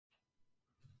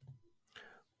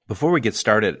Before we get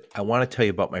started, I want to tell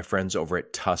you about my friends over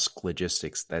at Tusk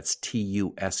Logistics. That's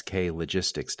TUSK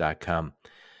Logistics.com.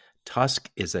 Tusk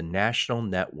is a national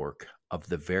network of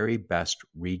the very best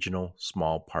regional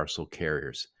small parcel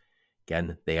carriers.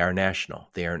 Again, they are national.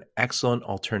 They are an excellent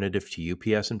alternative to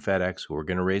UPS and FedEx, who are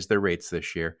going to raise their rates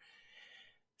this year.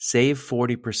 Save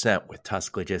 40% with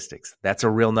Tusk Logistics. That's a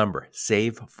real number.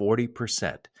 Save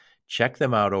 40%. Check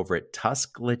them out over at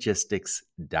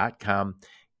tusklogistics.com.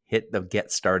 Hit the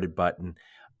Get Started button.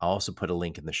 I'll also put a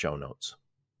link in the show notes.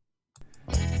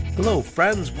 Hello,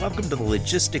 friends. Welcome to the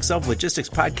Logistics of Logistics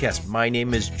podcast. My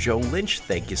name is Joe Lynch.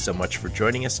 Thank you so much for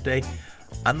joining us today.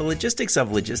 On the Logistics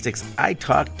of Logistics, I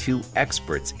talk to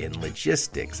experts in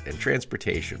logistics and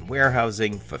transportation,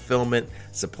 warehousing, fulfillment,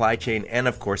 supply chain, and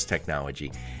of course,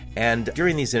 technology. And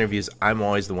during these interviews, I'm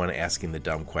always the one asking the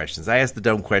dumb questions. I ask the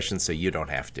dumb questions so you don't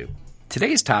have to.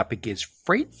 Today's topic is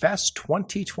FreightFest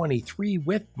 2023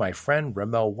 with my friend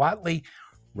Rahmel Wattley.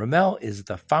 Rahmel is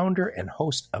the founder and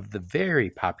host of the very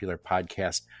popular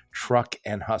podcast, Truck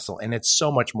and Hustle. And it's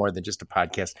so much more than just a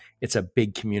podcast. It's a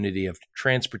big community of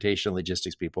transportation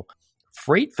logistics people.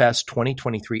 FreightFest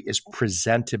 2023 is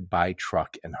presented by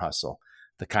Truck and Hustle.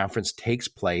 The conference takes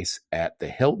place at the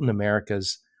Hilton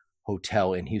Americas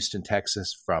Hotel in Houston,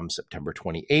 Texas from September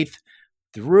 28th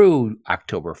through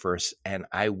October 1st, and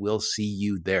I will see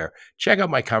you there. Check out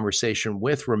my conversation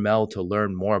with Rahmel to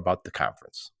learn more about the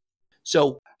conference.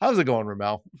 So, how's it going,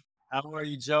 Rahmel? How are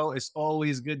you, Joe? It's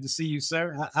always good to see you,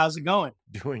 sir. How's it going?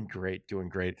 Doing great.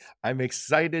 I'm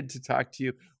excited to talk to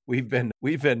you. We've been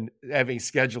having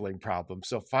scheduling problems,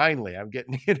 so finally I'm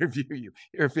getting to interview you.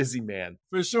 You're a busy man.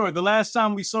 For sure. The last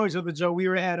time we saw each other, Joe, we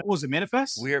were at, what was it,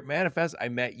 Manifest? We were at Manifest. I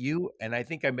met you, and I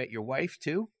think I met your wife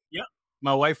too. Yep.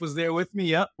 My wife was there with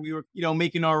me. Yep. We were,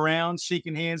 making our rounds,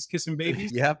 shaking hands, kissing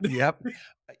babies. Yep.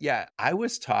 Yeah. I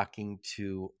was talking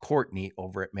to Courtney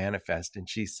over at Manifest, and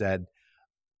she said,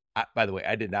 by the way,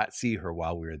 I did not see her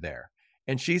while we were there.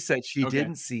 And she said she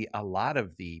didn't see a lot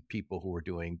of the people who were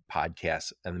doing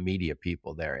podcasts and the media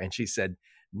people there. And she said,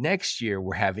 next year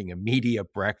we're having a media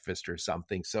breakfast or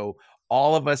something, so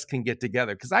all of us can get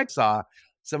together. Because I saw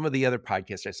some of the other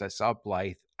podcasters. I saw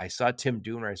Blythe. I saw Tim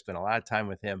Dooner. I spent a lot of time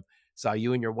with him. Saw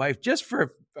you and your wife just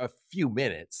for a few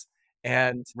minutes.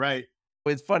 And right.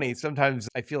 It's funny. Sometimes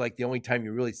I feel like the only time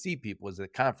you really see people is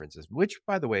at conferences, which,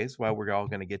 by the way, is why we're all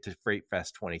going to get to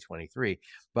FreightFest 2023.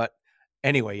 But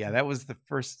anyway, yeah, that was the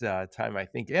first time I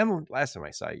think, and last time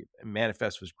I saw you.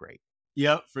 Manifest was great.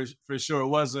 Yep, for sure. It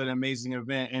was an amazing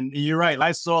event. And you're right.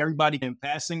 I saw everybody in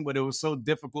passing, but it was so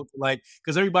difficult to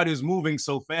because everybody was moving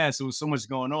so fast. There was so much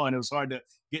going on. It was hard to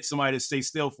get somebody to stay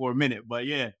still for a minute. But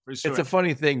yeah, for sure. It's a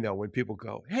funny thing, though, when people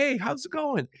go, hey, how's it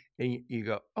going? And you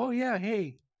go, oh, yeah,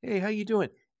 hey, how you doing?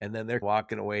 And then they're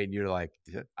walking away and you're like,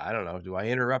 I don't know. Do I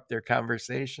interrupt their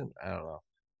conversation? I don't know.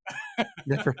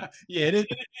 Never. Yeah, it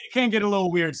can get a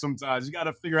little weird sometimes. You got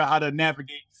to figure out how to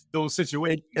navigate those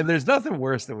situations. And there's nothing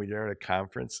worse than when you're at a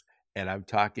conference and I'm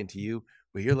talking to you,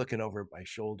 but you're looking over my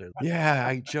shoulder.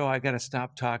 Yeah, Joe, I got to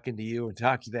stop talking to you and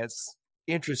talk to that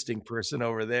interesting person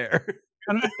over there.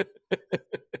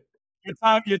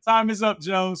 Your time is up,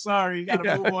 Joe. Sorry. You got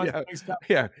to move on.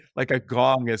 Yeah, like a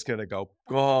gong is going to go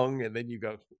gong, and then you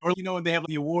go. Or, when they have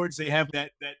the awards, they have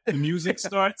that the music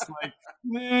starts, like,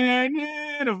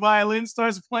 the violin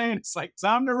starts playing. It's like,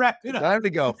 time to wrap it up. Time to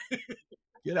go.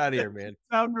 Get out of here, man.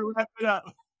 Time to wrap it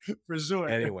up, for sure.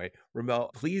 Anyway,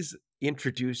 Rahmel, please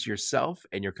introduce yourself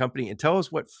and your company and tell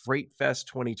us what FreightFest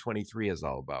 2023 is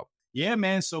all about. Yeah,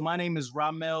 man. So my name is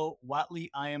Rahmel Wattley.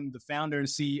 I am the founder and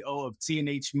CEO of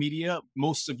T&H Media.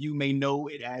 Most of you may know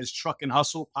it as Truck and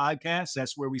Hustle podcast.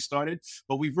 That's where we started.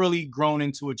 But we've really grown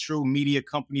into a true media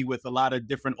company with a lot of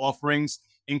different offerings,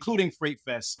 including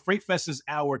FreightFest. FreightFest is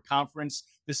our conference.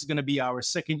 This is going to be our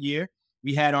second year.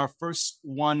 We had our first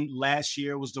one last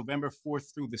year. It was November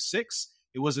 4th through the 6th.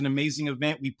 It was an amazing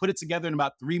event. We put it together in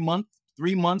about 3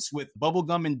 months with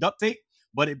bubblegum and duct tape.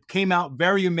 But it came out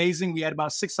very amazing. We had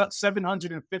about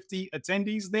 750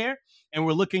 attendees there, and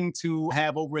we're looking to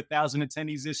have over 1,000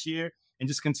 attendees this year and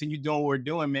just continue doing what we're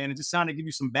doing, man. And just to give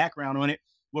you some background on it,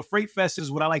 well, FreightFest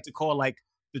is what I like to call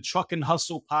the Truck and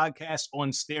Hustle podcast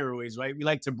on steroids, right? We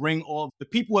like to bring all the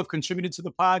people who have contributed to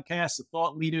the podcast, the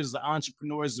thought leaders, the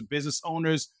entrepreneurs, the business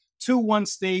owners, to one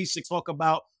stage to talk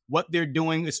about what they're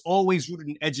doing. It's always rooted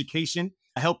in education,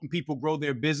 helping people grow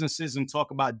their businesses and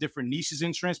talk about different niches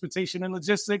in transportation and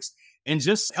logistics and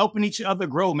just helping each other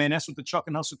grow, man. That's what the Truck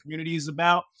and Hustle community is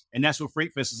about. And that's what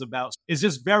FreightFest is about. It's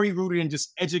just very rooted in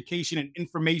just education and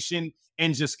information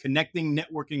and just connecting,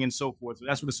 networking, and so forth. So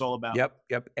that's what it's all about.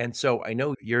 Yep. And so I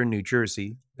know you're in New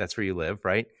Jersey. That's where you live,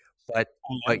 right? But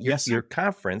yes, your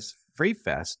conference,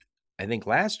 FreightFest, I think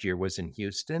last year was in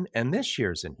Houston and this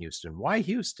year's in Houston. Why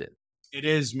Houston? It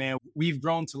is, man. We've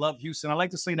grown to love Houston. I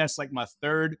like to say that's like my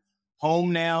third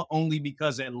home now, only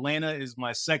because Atlanta is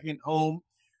my second home.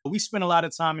 We spent a lot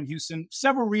of time in Houston.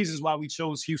 Several reasons why we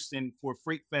chose Houston for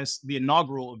Freight Fest, the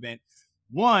inaugural event.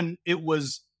 One, it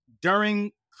was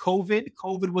during COVID.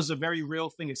 COVID was a very real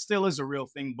thing. It still is a real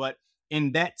thing. But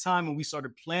in that time when we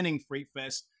started planning Freight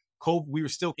Fest, we were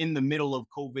still in the middle of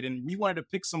COVID, and we wanted to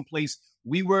pick some place.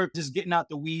 We were just getting out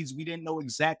the weeds. We didn't know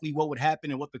exactly what would happen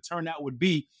and what the turnout would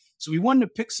be. So we wanted to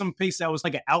pick some place that was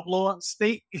like an outlaw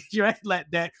state, right?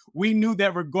 Like that we knew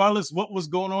that regardless what was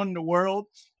going on in the world,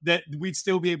 that we'd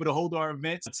still be able to hold our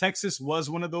events. Texas was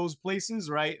one of those places,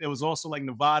 right? There was also like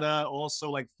Nevada, also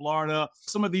like Florida,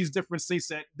 some of these different states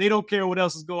that they don't care what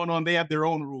else is going on. They have their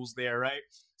own rules there, right?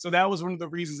 So that was one of the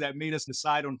reasons that made us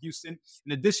decide on Houston.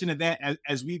 In addition to that,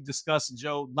 as we've discussed,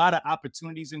 Joe, a lot of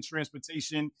opportunities in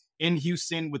transportation in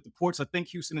Houston with the ports. I think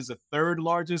Houston is the third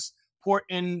largest port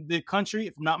in the country,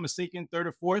 if I'm not mistaken, third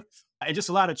or fourth. And just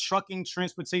a lot of trucking,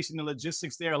 transportation, and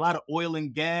logistics there, a lot of oil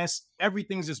and gas.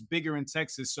 Everything's just bigger in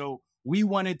Texas. So we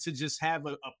wanted to just have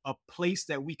a place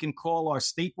that we can call our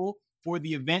staple for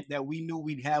the event, that we knew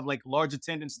we'd have like large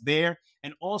attendance there.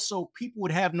 And also people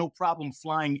would have no problem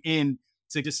flying in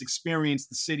to just experience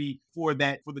the city for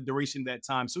the duration of that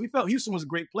time. So we felt Houston was a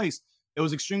great place. It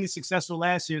was extremely successful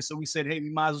last year. So we said, hey,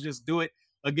 we might as well just do it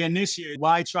again this year.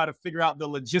 Why try to figure out the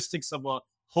logistics of a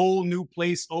whole new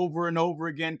place over and over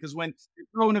again? Because when you're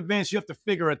throwing events, you have to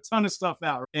figure a ton of stuff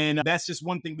out. And that's just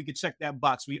one thing we could check that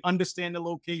box. We understand the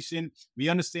location. We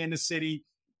understand the city.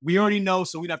 We already know,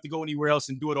 so we don't have to go anywhere else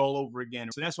and do it all over again.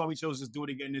 So that's why we chose to do it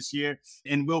again this year.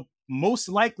 And we'll most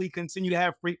likely continue to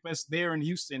have Freight Fest there in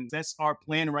Houston. That's our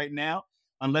plan right now.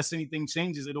 Unless anything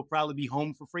changes, it'll probably be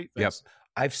home for Freight Fest. Yep.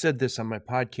 I've said this on my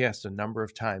podcast a number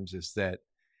of times, is that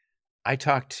I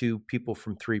talk to people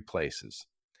from three places: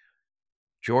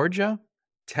 Georgia,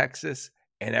 Texas,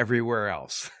 and everywhere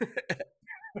else.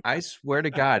 I swear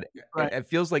to God, right. It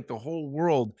feels like the whole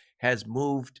world has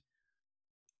moved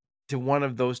to one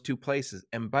of those two places.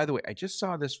 And by the way, I just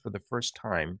saw this for the first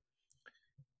time.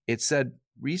 It said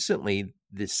recently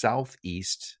the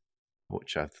Southeast,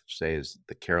 which I say is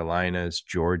the Carolinas,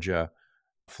 Georgia,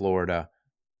 Florida,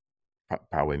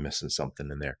 probably missing something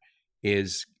in there,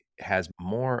 has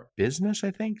more business,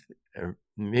 I think, or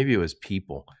maybe it was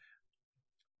people.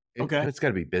 Okay. It's got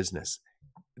to be business,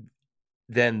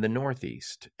 than the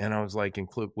Northeast. And I was like,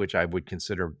 which I would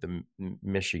consider the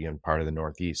Michigan part of the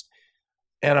Northeast.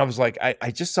 And I was like, I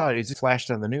just saw it just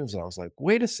flashed on the news, and I was like,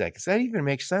 wait a sec, does that even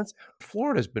make sense?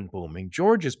 Florida's been booming.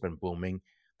 Georgia's been booming.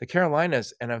 The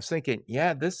Carolinas. And I was thinking,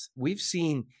 yeah, we've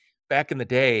seen back in the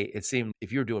day, it seemed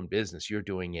if you're doing business, you're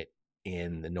doing it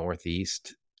in the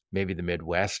Northeast, maybe the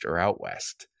Midwest or out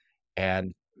West.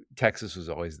 And Texas was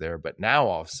always there. But now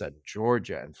all of a sudden,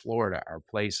 Georgia and Florida are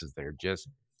places that are just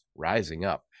rising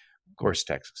up. Of course,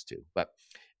 Texas too. But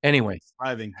anyway,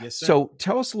 thriving. Yes, sir. So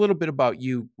tell us a little bit about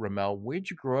you, Rahmel.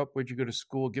 Where'd you grow up? Where'd you go to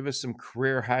school? Give us some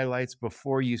career highlights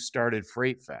before you started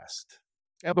Freight Fest.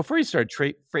 Before you started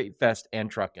Freight Fest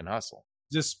and Truck and Hustle.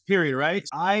 Just period, right?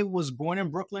 I was born in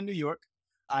Brooklyn, New York.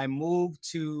 I moved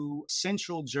to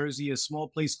Central Jersey, a small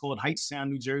place called Hightstown,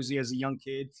 New Jersey, as a young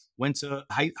kid. Went to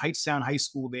Hightstown High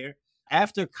School there.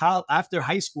 After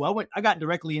high school, I got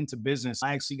directly into business.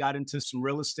 I actually got into some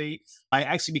real estate. I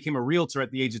actually became a realtor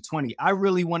at the age of 20. I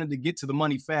really wanted to get to the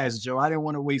money fast, Joe. I didn't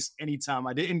want to waste any time.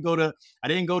 I didn't go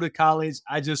to college.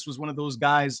 I just was one of those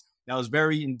guys that was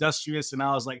very industrious, and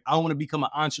I was like, I want to become an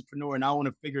entrepreneur, and I want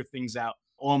to figure things out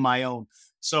on my own.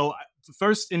 So the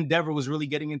first endeavor was really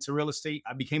getting into real estate.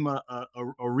 I became a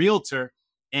realtor,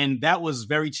 and that was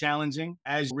very challenging.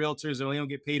 As realtors, they don't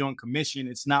get paid on commission.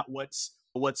 It's not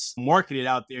what's marketed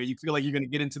out there. You feel like you're going to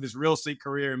get into this real estate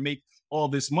career and make all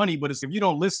this money, but if you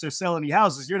don't list or sell any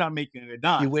houses, you're not making a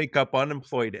dime. You wake up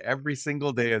unemployed every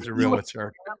single day as a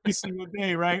realtor. Every single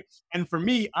day, right? And for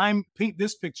me, paint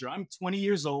this picture. I'm 20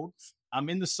 years old. I'm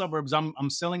in the suburbs. I'm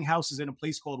selling houses in a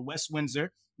place called West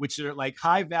Windsor, which are like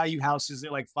high value houses. They're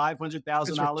like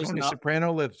 $500,000. Tony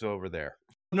Soprano lives over there.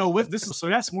 No, so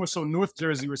that's more so North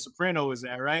Jersey where Soprano is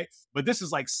at, right? But this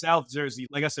is like South Jersey.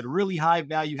 Like I said, really high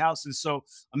value houses. So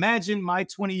imagine my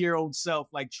 20-year-old self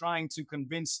like trying to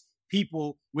convince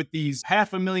people with these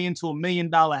 $500,000 to $1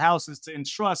 million houses to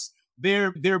entrust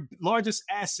their largest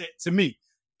asset to me,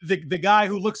 the guy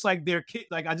who looks like their kid.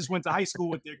 Like I just went to high school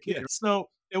with their kid. So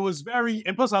It was very,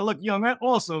 and plus I look young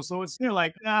also. So it's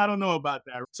like, I don't know about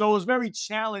that. So it was very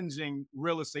challenging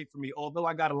real estate for me. Although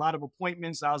I got a lot of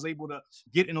appointments, I was able to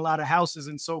get in a lot of houses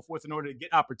and so forth in order to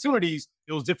get opportunities.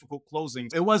 It was difficult closing.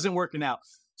 It wasn't working out.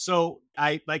 So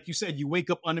like you said, you wake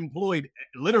up unemployed.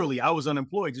 Literally, I was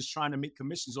unemployed, just trying to make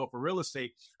commissions off of real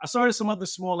estate. I started some other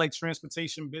small like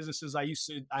transportation businesses. I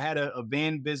had a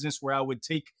van business where I would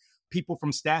take people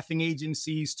from staffing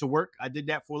agencies to work. I did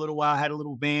that for a little while. I had a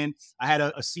little van. I had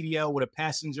a CDL with a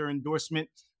passenger endorsement,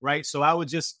 right? So I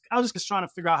was just trying to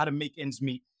figure out how to make ends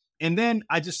meet. And then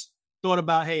I just thought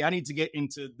about, hey, I need to get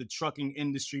into the trucking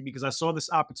industry because I saw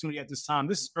this opportunity at this time.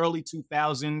 This is early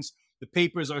 2000s. The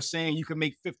papers are saying you can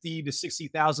make $50,000 to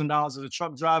 $60,000 as a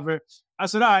truck driver. I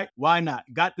said, all right, why not?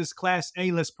 Got this Class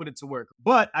A, let's put it to work.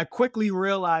 But I quickly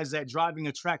realized that driving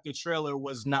a tractor trailer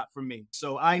was not for me.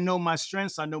 So I know my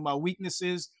strengths, I know my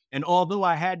weaknesses. And although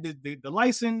I had the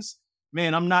license,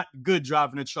 man, I'm not good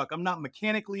driving a truck. I'm not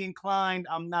mechanically inclined.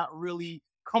 I'm not really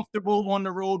comfortable on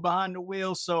the road behind the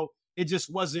wheel. So it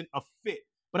just wasn't a fit.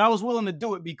 But I was willing to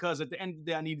do it because at the end of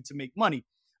the day, I needed to make money.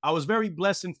 I was very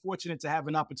blessed and fortunate to have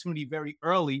an opportunity very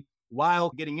early while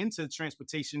getting into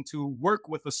transportation to work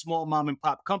with a small mom and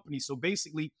pop company. So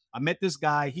basically, I met this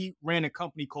guy. He ran a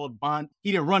company called Bond.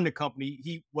 He didn't run the company.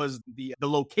 He was the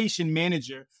location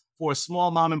manager for a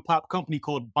small mom and pop company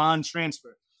called Bond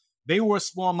Transfer. They were a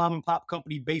small mom and pop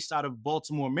company based out of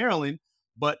Baltimore, Maryland,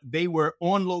 but they were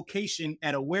on location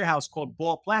at a warehouse called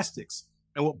Ball Plastics.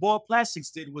 And what Ball Plastics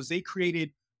did was they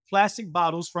created plastic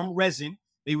bottles from resin.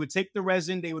 They would take the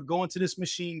resin, they would go into this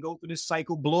machine, go through this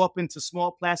cycle, blow up into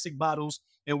small plastic bottles,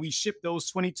 and we ship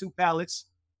those 22 pallets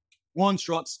on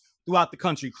trucks throughout the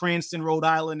country, Cranston, Rhode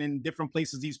Island, and different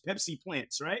places, these Pepsi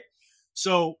plants, right?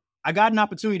 So I got an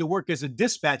opportunity to work as a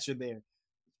dispatcher there.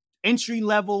 Entry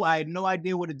level, I had no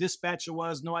idea what a dispatcher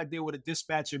was, no idea what a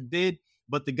dispatcher did.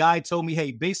 But the guy told me,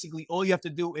 hey, basically all you have to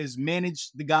do is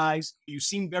manage the guys. You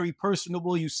seem very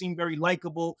personable. You seem very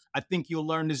likable. I think you'll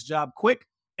learn this job quick.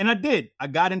 And I did. I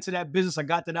got into that business. I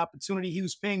got that opportunity. He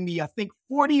was paying me, I think,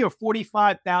 $40,000 or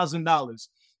 $45,000.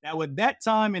 Now, at that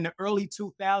time in the early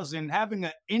 2000s, having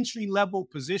an entry-level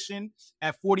position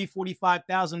at $40,000,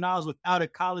 $45,000 without a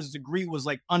college degree was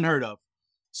like unheard of.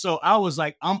 So I was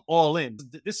like, I'm all in.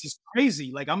 This is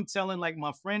crazy. Like I'm telling like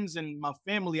my friends and my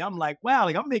family, I'm like, wow,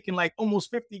 like I'm making like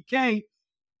almost 50K.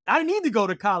 I need to go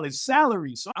to college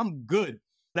salary. So I'm good.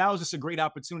 That was just a great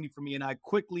opportunity for me. And I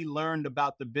quickly learned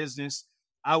about the business.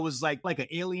 I was like an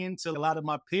alien to a lot of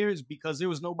my peers because there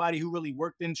was nobody who really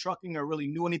worked in trucking or really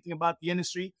knew anything about the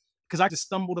industry because I just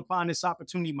stumbled upon this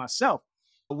opportunity myself.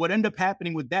 But what ended up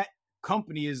happening with that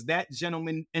company is that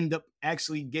gentleman ended up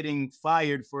actually getting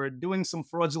fired for doing some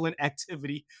fraudulent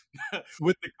activity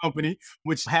with the company,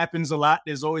 which happens a lot.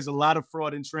 There's always a lot of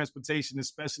fraud in transportation,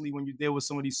 especially when you deal with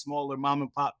some of these smaller mom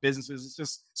and pop businesses. It's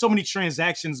just so many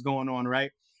transactions going on,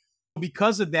 right?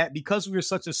 Because of that, because we were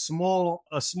such a small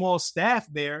staff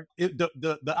there,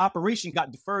 the operation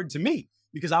got deferred to me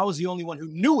because I was the only one who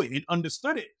knew it and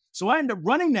understood it. So I ended up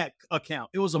running that account.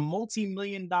 It was a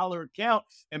multi-million-dollar account.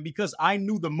 And because I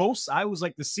knew the most, I was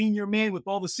like the senior man with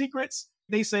all the secrets.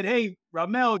 They said, hey,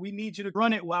 Rahmel, we need you to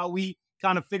run it while we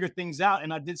kind of figure things out.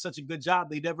 And I did such a good job.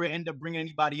 They never end up bringing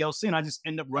anybody else in. I just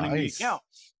end up running the account.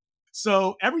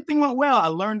 So everything went well. I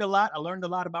learned a lot. I learned a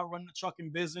lot about running the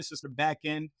trucking business, just the back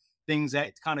end things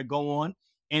that kind of go on.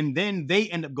 And then they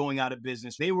end up going out of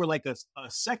business. They were like a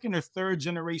second or third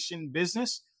generation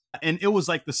business. And it was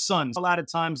like the sons. A lot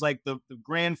of times, like the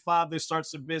grandfather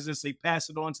starts a business, they pass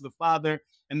it on to the father,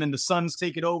 and then the sons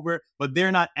take it over, but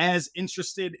they're not as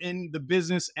interested in the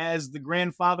business as the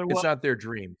grandfather was. It's not their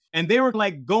dream. And they were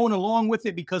like going along with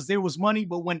it because there was money,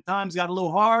 but when times got a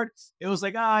little hard, it was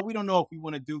like, we don't know if we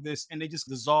want to do this. And they just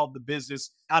dissolved the business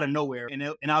out of nowhere.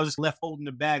 And I was just left holding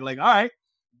the bag like, all right,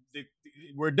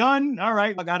 we're done. All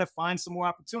right, I got to find some more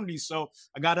opportunities. So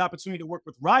I got an opportunity to work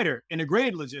with Ryder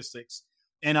Integrated Logistics.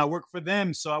 And I work for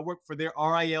them. So I work for their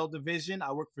RIL division.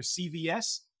 I work for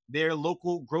CVS, their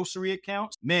local grocery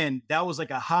accounts. Man, that was like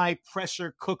a high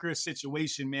pressure cooker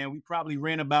situation, man. We probably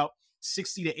ran about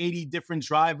 60 to 80 different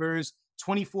drivers,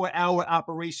 24-hour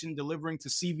operation delivering to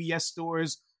CVS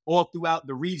stores all throughout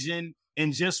the region.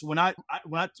 And just when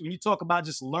you talk about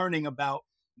just learning about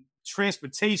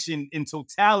transportation in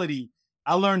totality,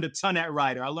 I learned a ton at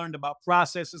Ryder. I learned about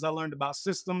processes. I learned about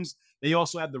systems. They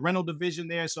also have the rental division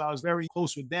there. So I was very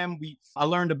close with them. I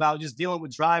learned about just dealing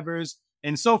with drivers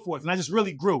and so forth. And I just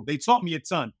really grew. They taught me a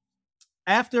ton.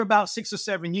 After about 6 or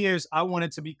 7 years, I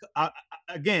wanted to be,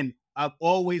 I I've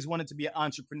always wanted to be an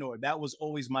entrepreneur. That was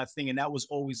always my thing. And that was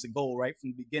always the goal right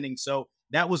from the beginning. So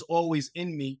that was always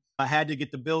in me. I had to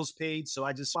get the bills paid. So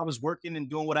I was working and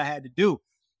doing what I had to do.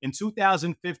 In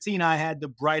 2015, I had the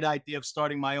bright idea of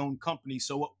starting my own company.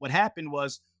 So what happened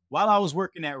was while I was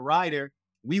working at Ryder,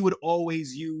 we would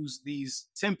always use these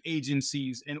temp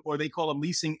agencies or they call them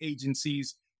leasing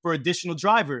agencies for additional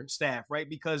driver staff, right?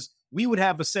 Because we would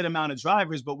have a set amount of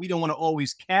drivers, but we don't want to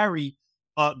always carry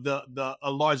a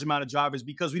large amount of drivers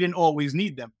because we didn't always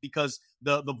need them because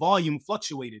the volume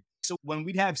fluctuated. So when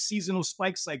we'd have seasonal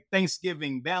spikes like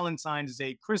Thanksgiving, Valentine's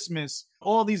Day, Christmas,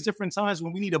 all these different times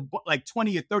when we need like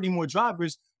 20 or 30 more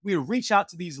drivers, we would reach out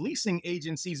to these leasing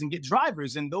agencies and get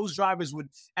drivers. And those drivers would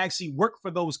actually work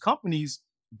for those companies,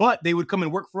 but they would come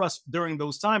and work for us during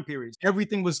those time periods.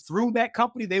 Everything was through that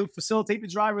company. They would facilitate the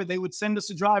driver. They would send us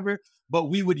a driver, but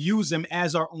we would use them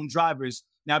as our own drivers.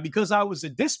 Now, because I was a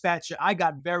dispatcher, I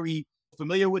got very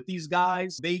familiar with these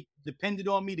guys. They depended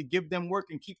on me to give them work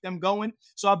and keep them going.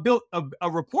 So I built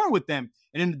a rapport with them.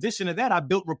 And in addition to that, I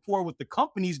built rapport with the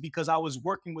companies because I was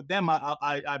working with them.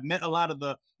 I met a lot of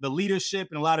the leadership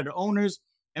and a lot of the owners.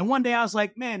 And one day I was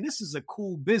like, man, this is a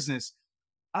cool business.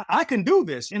 I can do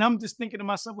this. And I'm just thinking to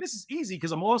myself, this is easy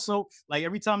because I'm also like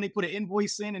every time they put an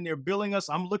invoice in and they're billing us,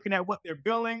 I'm looking at what they're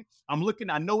billing. I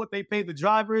know what they pay the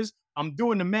drivers. I'm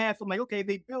doing the math. I'm like, okay,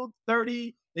 they billed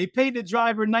 30. They paid the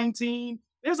driver 19.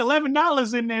 There's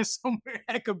 $11 in there somewhere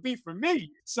that could be for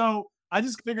me. So I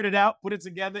just figured it out, put it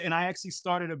together, and I actually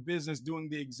started a business doing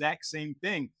the exact same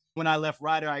thing. When I left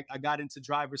Ryder, I got into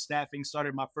driver staffing,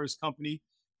 started my first company.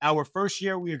 Our first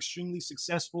year, we were extremely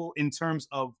successful in terms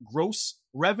of gross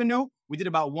revenue. We did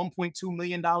about $1.2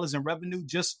 million in revenue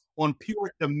just on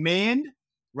pure demand,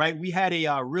 right? We had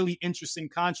a really interesting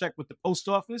contract with the post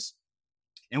office.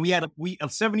 And we had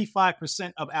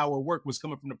 75% of our work was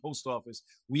coming from the post office.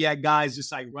 We had guys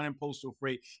just like running postal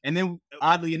freight. And then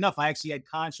oddly enough, I actually had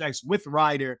contracts with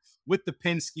Ryder, with the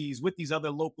Penske's, with these other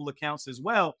local accounts as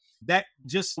well.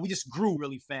 We just grew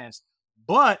really fast.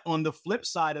 But on the flip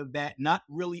side of that, not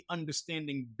really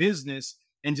understanding business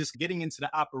and just getting into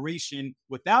the operation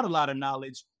without a lot of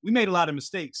knowledge, we made a lot of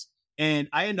mistakes. And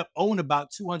I ended up owing about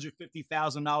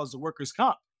 $250,000 of workers'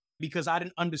 comp because I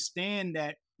didn't understand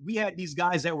that we had these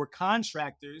guys that were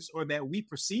contractors or that we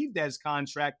perceived as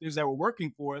contractors that were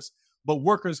working for us, but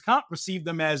workers' comp perceived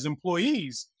them as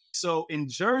employees. So in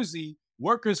Jersey,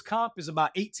 workers' comp is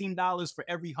about $18 for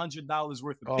every $100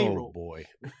 worth of payroll. Oh boy.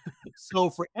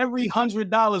 So for every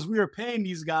 $100 we were paying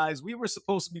these guys, we were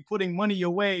supposed to be putting money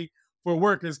away for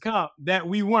workers' comp that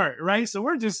we weren't, right? So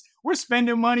we're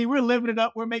spending money, we're living it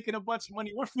up, we're making a bunch of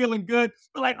money, we're feeling good.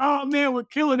 We're like, oh man, we're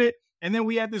killing it. And then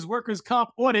we had this workers' comp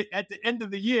audit at the end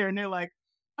of the year. And they're like,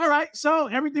 all right, so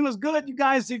everything was good. You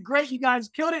guys did great. You guys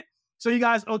killed it. So you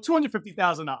guys owe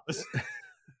 $250,000.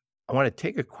 I want to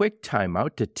take a quick time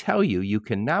out to tell you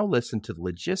can now listen to the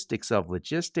Logistics of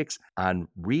Logistics on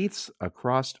Wreaths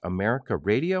Across America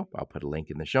Radio. I'll put a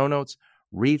link in the show notes.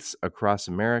 Wreaths Across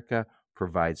America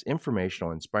provides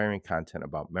informational, inspiring content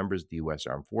about members of the U.S.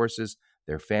 Armed Forces,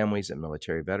 their families, and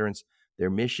military veterans. Their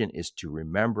mission is to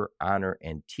remember, honor,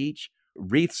 and teach.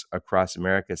 Wreaths Across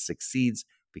America succeeds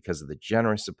because of the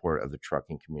generous support of the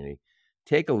trucking community.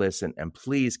 Take a listen and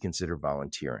please consider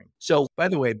volunteering. So, by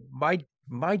the way,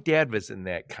 my dad was in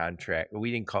that contract.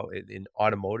 We didn't call it in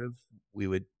automotive. We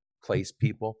would place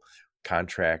people,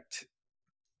 contract,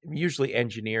 usually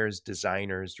engineers,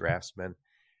 designers, draftsmen,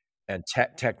 and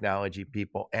technology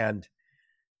people. And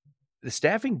the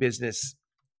staffing business,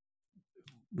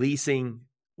 leasing,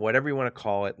 whatever you want to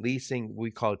call it, leasing, we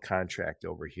call it contract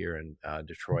over here in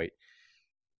Detroit.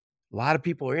 A lot of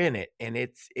people are in it, and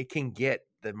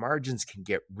the margins can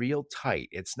get real tight.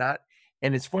 It's not,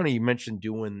 and it's funny, you mentioned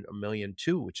doing $1 million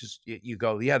too, which is, you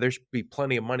go, yeah, there should be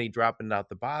plenty of money dropping out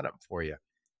the bottom for you.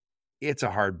 It's a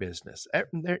hard business.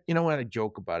 You know what, I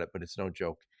joke about it, but it's no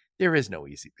joke. There is no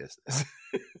easy business.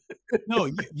 No,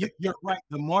 you're right.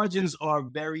 The margins are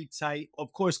very tight.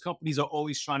 Of course, companies are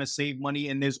always trying to save money,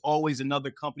 and there's always another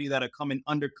company that'll come and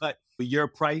undercut your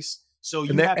price. So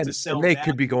you have to sell. And they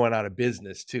could be going out of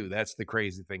business too. That's the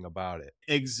crazy thing about it.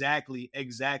 Exactly.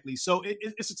 So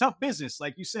it's a tough business,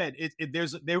 like you said.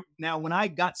 Now, when I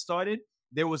got started,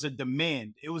 there was a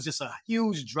demand. It was just a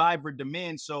huge driver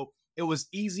demand. So it was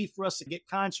easy for us to get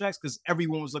contracts because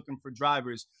everyone was looking for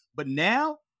drivers. But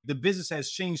now the business has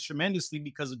changed tremendously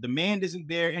because the demand isn't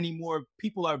there anymore.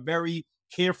 People are very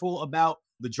careful about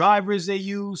the drivers they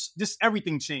use. Just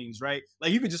everything changed, right?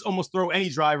 Like you could just almost throw any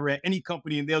driver at any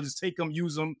company and they'll just take them,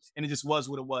 use them, and it just was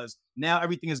what it was. Now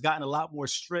everything has gotten a lot more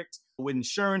strict with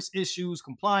insurance issues,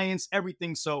 compliance,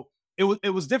 everything. So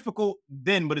it was difficult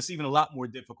then, but it's even a lot more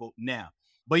difficult now.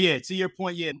 But yeah, to your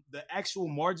point, yeah, the actual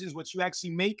margins, what you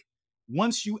actually make,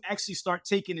 once you actually start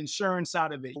taking insurance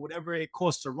out of it, whatever it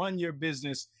costs to run your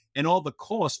business and all the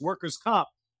costs, workers' comp,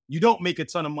 you don't make a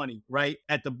ton of money, right?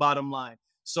 At the bottom line.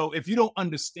 So if you don't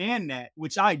understand that,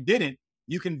 which I didn't,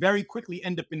 you can very quickly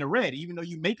end up in the red, even though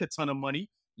you make a ton of money.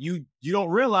 You don't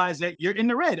realize that you're in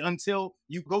the red until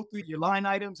you go through your line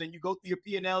items and you go through your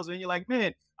P&Ls and you're like,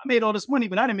 man, I made all this money,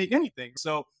 but I didn't make anything.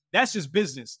 So that's just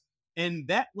business. And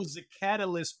that was the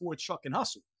catalyst for Truck and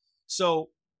Hustle. So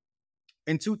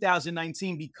in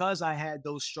 2019, because I had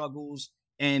those struggles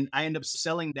and I ended up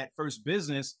selling that first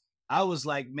business, I was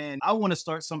like, man, I want to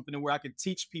start something where I could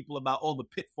teach people about all the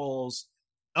pitfalls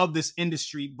of this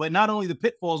industry, but not only the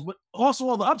pitfalls, but also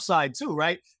all the upside too,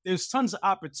 right? There's tons of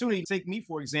opportunity. Take me,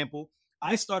 for example.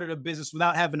 I started a business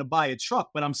without having to buy a truck,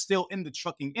 but I'm still in the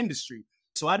trucking industry.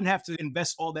 So I didn't have to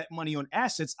invest all that money on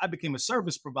assets. I became a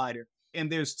service provider.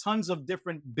 And there's tons of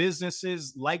different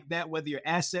businesses like that, whether you're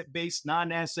asset based,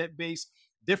 non asset based,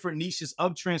 different niches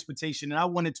of transportation. And I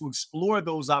wanted to explore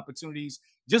those opportunities,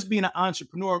 just being an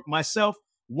entrepreneur myself,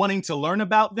 wanting to learn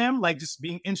about them, like just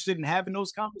being interested in having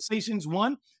those conversations,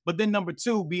 one. But then number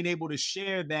two, being able to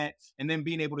share that and then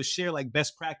being able to share like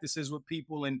best practices with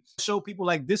people and show people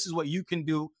like this is what you can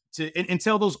do and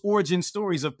tell those origin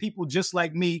stories of people just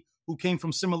like me who came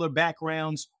from similar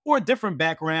backgrounds or different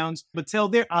backgrounds, but tell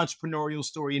their entrepreneurial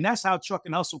story. And that's how Truck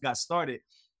and Hustle got started.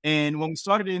 And when we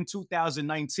started in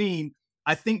 2019,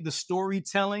 I think the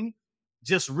storytelling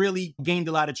just really gained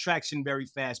a lot of traction very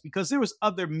fast because there was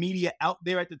other media out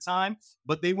there at the time,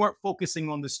 but they weren't focusing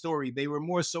on the story. They were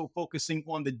more so focusing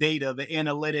on the data, the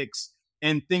analytics,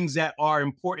 and things that are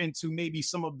important to maybe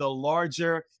some of the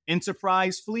larger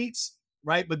enterprise fleets,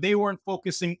 right? But they weren't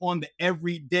focusing on the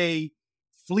everyday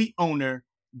fleet owner,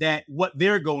 that what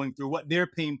they're going through, what their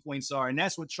pain points are. And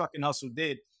that's what Truck and Hustle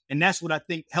did. And that's what I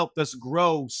think helped us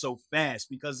grow so fast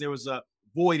because there was a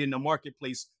void in the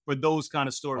marketplace for those kind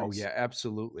of stories. Oh yeah,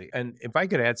 absolutely. And if I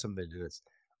could add something to this,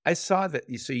 I saw that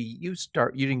you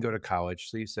didn't go to college,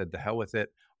 so you said the hell with it.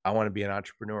 I want to be an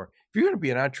entrepreneur. If you're going to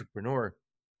be an entrepreneur,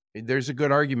 there's a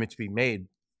good argument to be made,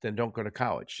 then don't go to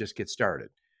college, just get started.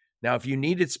 Now, if you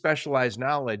needed specialized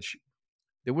knowledge,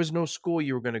 there was no school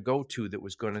you were going to go to that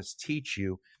was going to teach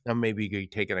you. Now, maybe you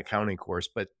could take an accounting course,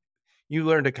 but you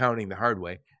learned accounting the hard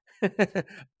way.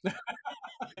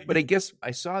 But I guess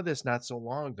I saw this not so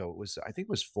long ago. I think it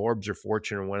was Forbes or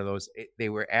Fortune or one of those. They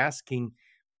were asking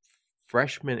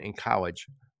freshmen in college,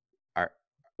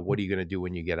 what are you going to do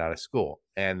when you get out of school?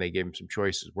 And they gave them some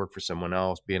choices: work for someone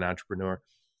else, be an entrepreneur.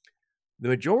 The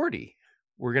majority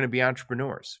were going to be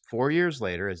entrepreneurs. 4 years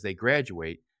later, as they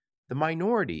graduate, the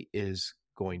minority is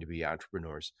going to be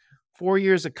entrepreneurs. 4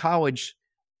 years of college,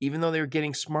 even though they were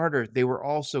getting smarter, they were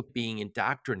also being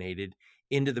indoctrinated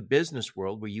into the business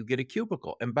world where you get a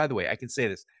cubicle. And by the way, I can say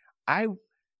this, I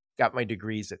got my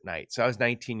degrees at night. So I was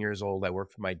 19 years old. I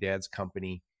worked for my dad's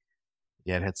company.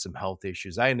 Dad had some health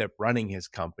issues. I ended up running his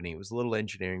company. It was a little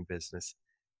engineering business.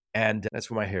 And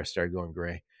that's when my hair started going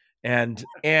gray. And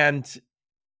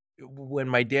when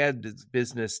my dad's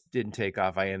business didn't take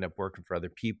off, I ended up working for other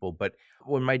people. But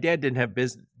when my dad didn't have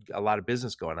a lot of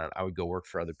business going on, I would go work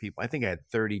for other people. I think I had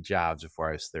 30 jobs before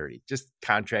I was 30, just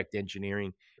contract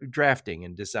engineering, drafting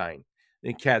and design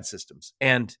and CAD systems.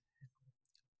 And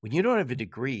when you don't have a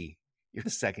degree, you're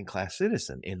a second-class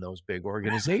citizen in those big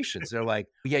organizations. They're like,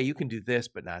 yeah, you can do this,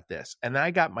 but not this. And I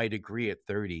got my degree at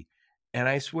 30. And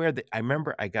I swear that I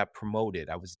remember I got promoted.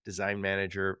 I was design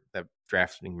manager, the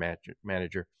drafting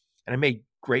manager, and I made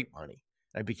great money.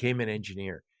 I became an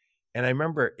engineer. And I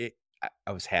remember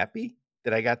I was happy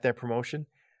that I got that promotion.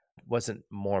 It wasn't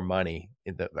more money.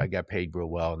 I got paid real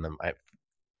well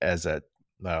as what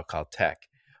I'll call tech.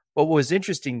 But what was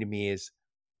interesting to me is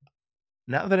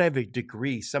now that I have a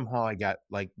degree, somehow I got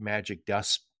like magic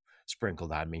dust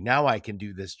sprinkled on me. Now I can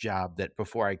do this job that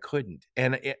before I couldn't.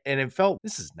 And it felt,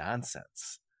 this is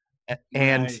nonsense.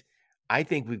 And Right. I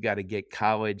think we've got to get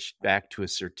college back to a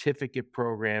certificate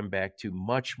program, back to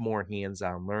much more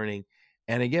hands-on learning.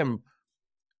 And again,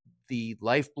 the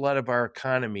lifeblood of our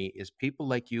economy is people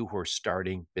like you who are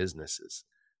starting businesses.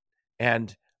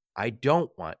 And I don't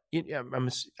want,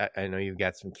 I know you've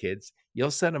got some kids,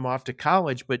 you'll send them off to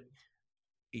college, but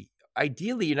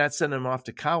ideally you're not sending them off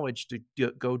to college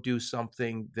to go do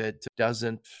something that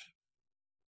doesn't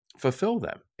fulfill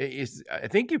them. I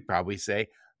think you'd probably say,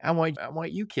 I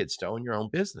want you kids to own your own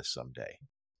business someday.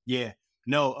 Yeah,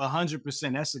 no,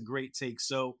 100%. That's a great take.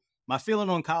 So my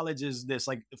feeling on college is this: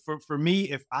 like for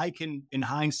me, if I can, in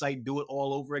hindsight, do it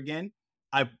all over again,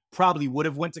 I probably would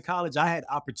have went to college. I had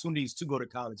opportunities to go to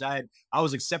college. I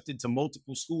was accepted to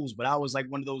multiple schools, but I was like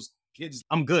one of those kids.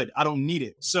 I'm good. I don't need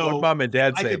it. What So mom and if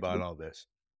dad I say could, about all this?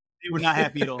 they were not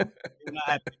happy at all. They were not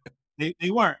happy.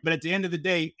 They weren't. But at the end of the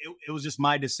day, it was just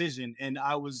my decision. And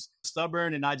I was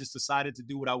stubborn and I just decided to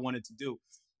do what I wanted to do.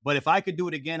 But if I could do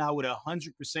it again, I would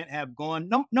 100% have gone.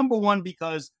 Number one,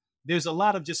 because there's a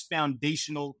lot of just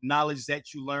foundational knowledge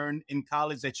that you learn in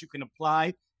college that you can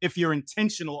apply if you're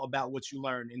intentional about what you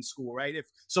learn in school, right? If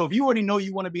you already know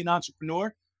you want to be an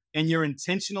entrepreneur and you're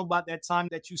intentional about that time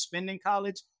that you spend in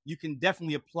college, you can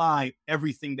definitely apply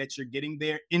everything that you're getting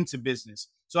there into business.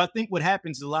 So I think what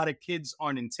happens is a lot of kids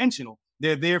aren't intentional.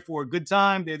 They're there for a good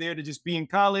time. They're there to just be in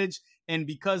college. And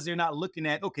because they're not looking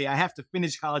at, okay, I have to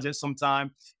finish college at some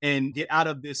time and get out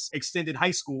of this extended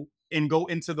high school and go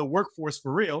into the workforce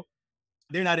for real,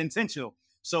 they're not intentional.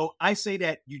 So I say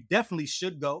that you definitely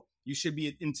should go. You should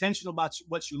be intentional about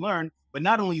what you learn. But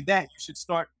not only that, you should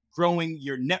start growing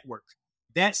your network.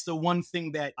 That's the one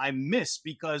thing that I miss,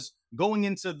 because going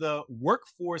into the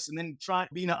workforce and then trying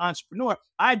being an entrepreneur,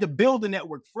 I had to build a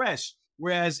network fresh.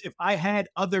 Whereas if I had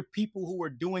other people who were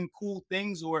doing cool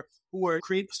things or who were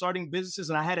starting businesses,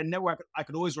 and I had a network I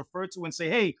could always refer to and say,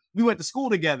 hey, we went to school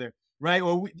together, right?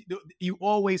 You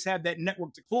always have that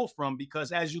network to pull from,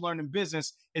 because as you learn in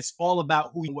business, it's all about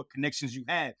what connections you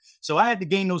had. So I had to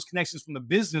gain those connections from the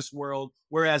business world,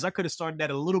 whereas I could have started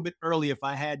that a little bit early if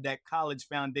I had that college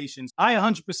foundations. I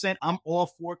 100%, I'm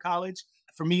all for college.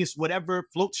 For me, it's whatever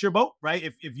floats your boat, right?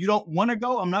 If you don't want to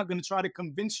go, I'm not going to try to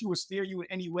convince you or steer you in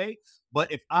any way.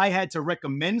 But if I had to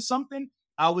recommend something,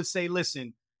 I would say,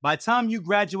 listen, by the time you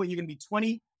graduate, you're going to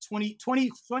be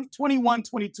 21,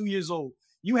 22 years old.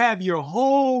 You have your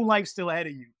whole life still ahead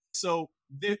of you. So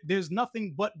there's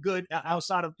nothing but good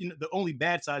outside of, the only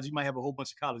bad sides. You might have a whole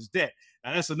bunch of college debt.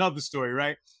 Now, that's another story,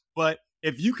 right? But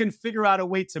if you can figure out a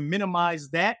way to minimize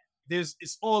that,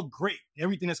 it's all great.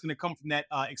 Everything that's going to come from that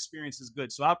experience is good.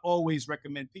 So I always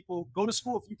recommend people go to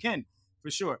school if you can,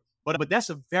 for sure. But that's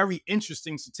a very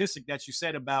interesting statistic that you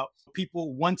said about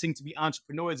people wanting to be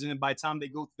entrepreneurs. And then by the time they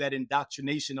go through that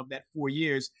indoctrination of that 4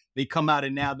 years, they come out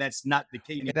and now that's not the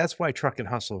case. And that's why Truck and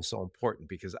Hustle is so important,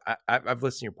 because I've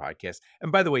listened to your podcast.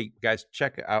 And by the way, guys,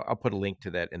 I'll put a link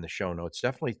to that in the show notes.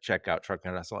 Definitely check out Truck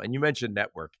and Hustle. And you mentioned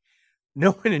network.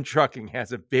 No one in trucking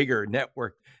has a bigger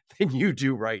network than you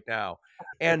do right now.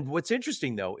 And what's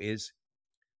interesting, though, is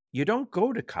you don't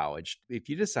go to college. If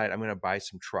you decide I'm going to buy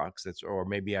some trucks, or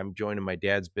maybe I'm joining my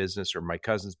dad's business or my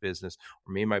cousin's business,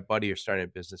 or me and my buddy are starting a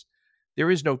business,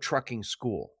 there is no trucking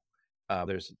school.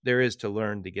 There is to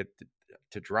learn to get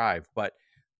to drive. But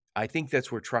I think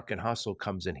that's where Truck and Hustle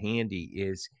comes in handy,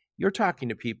 is you're talking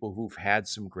to people who've had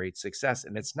some great success.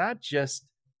 And it's not just,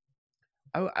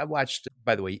 I watched,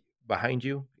 by the way, behind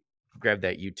you, grab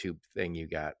that YouTube thing you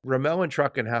got. Rahmel and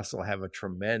Truck and Hustle have a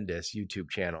tremendous YouTube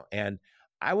channel. And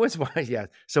I was, yeah.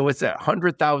 So it's at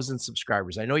 100,000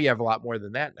 subscribers. I know you have a lot more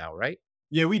than that now, right?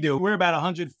 Yeah, we do. We're about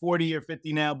 140 or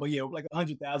 50 now, but yeah, like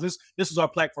 100,000. This is our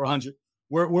plaque for 100.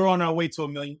 We're on our way to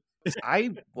 1 million. I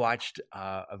watched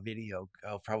a video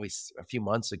probably a few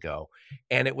months ago,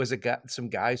 and it was some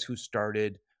guys who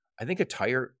started, I think, a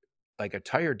tire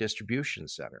distribution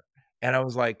center. And I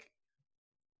was like,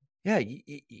 yeah,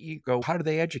 you go, how do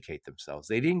they educate themselves?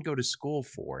 They didn't go to school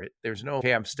for it. There's no,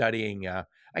 okay, I'm studying, I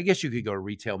guess you could go to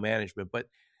retail management, but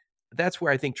that's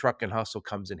where I think Truck and Hustle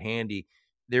comes in handy.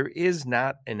 There is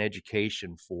not an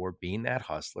education for being that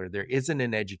hustler. There isn't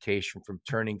an education from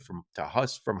turning from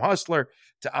hustler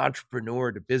to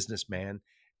entrepreneur to businessman.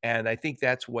 And I think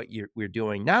that's what we're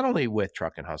doing, not only with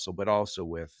Truck and Hustle, but also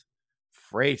with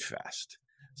FreightFest.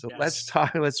 So yes.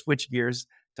 Let's switch gears.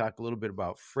 Talk a little bit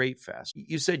about FreightFest.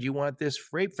 You said you want this.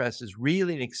 FreightFest is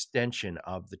really an extension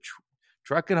of the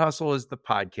Truck and Hustle is the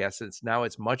podcast. It's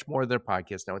much more than a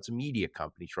podcast. Now it's a media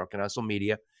company, Truck and Hustle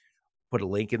Media. Put a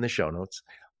link in the show notes.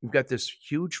 We've got this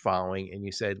huge following, and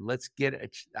you said, let's get an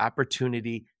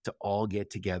opportunity to all get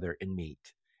together and meet.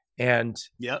 And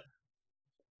yep.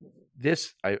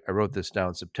 I wrote this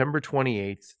down, September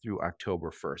 28th through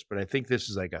October 1st, but I think this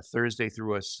is like a Thursday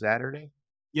through a Saturday.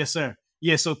 Yes, sir.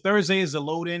 Yeah, so Thursday is the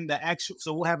load in.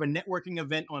 So we'll have a networking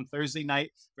event on Thursday night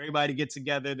for everybody to get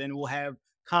together. Then we'll have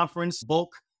conference,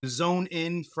 bulk, zone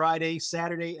in Friday,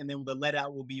 Saturday, and then the let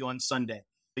out will be on Sunday.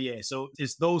 Yeah, so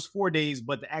it's those 4 days,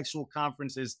 but the actual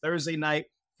conference is Thursday night,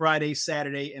 Friday,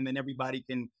 Saturday, and then everybody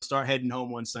can start heading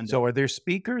home on Sunday. So are there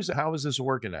speakers? How is this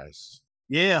organized?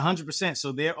 Yeah, 100%.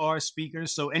 So there are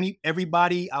speakers. So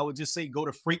everybody, I would just say go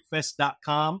to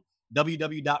FreightFest.com.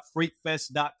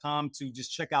 www.freightfest.com to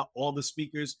just check out all the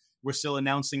speakers. We're still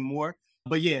announcing more.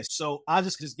 But yeah, so I'll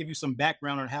just give you some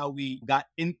background on how we got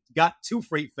to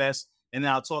Freight Fest, and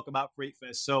then I'll talk about Freight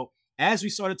Fest. So as we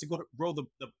started to grow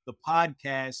the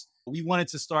podcast, we wanted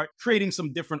to start creating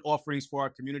some different offerings for our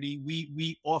community.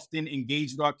 We often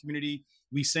engage with our community.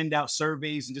 We send out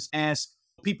surveys and just ask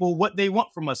people what they want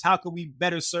from us. How can we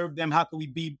better serve them? How can we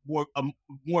be a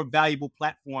more valuable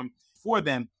platform for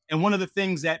them? And one of the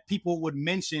things that people would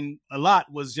mention a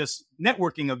lot was just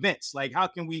networking events. Like, how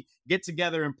can we get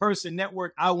together in person,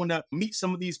 network? I want to meet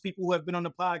some of these people who have been on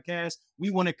the podcast.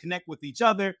 We want to connect with each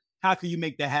other. How can you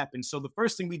make that happen? So the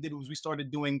first thing we did was we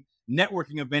started doing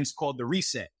networking events called the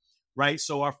Reset, right?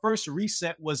 So our first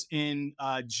Reset was in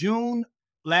June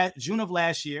of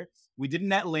last year. We did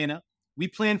in Atlanta. We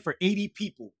planned for 80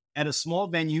 people at a small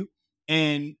venue,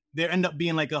 and there ended up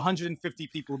being like 150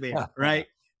 people there, right?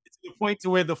 To the point to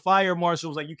where the fire marshal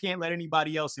was like, you can't let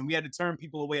anybody else in. We had to turn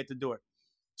people away at the door.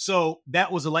 So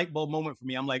that was a light bulb moment for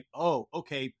me. I'm like, oh,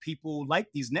 okay, people like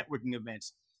these networking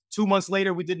events. 2 months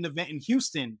later, we did an event in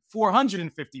Houston,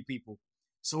 450 people.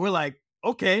 So we're like,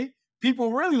 okay,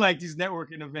 people really like these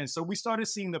networking events. So we started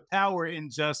seeing the power in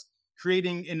just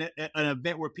creating an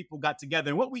event where people got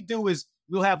together. And what we do is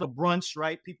we'll have a brunch,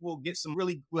 right? People will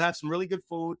we'll have some really good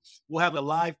food. We'll have a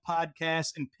live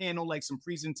podcast and panel, like some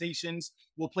presentations.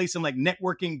 We'll play some like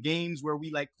networking games where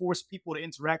we like force people to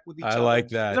interact with each other. I like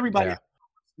that. Everybody has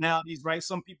personalities, right?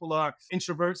 Some people are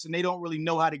introverts and they don't really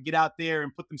know how to get out there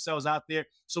and put themselves out there.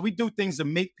 So we do things to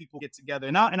make people get together.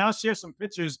 And I'll share some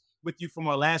pictures with you from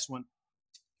our last one.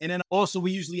 And then also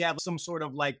we usually have some sort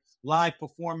of like live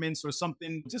performance or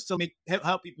something just to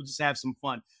help people just have some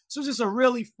fun. So it's just a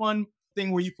really fun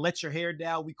thing where you let your hair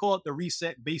down. We call it the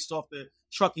Reset based off the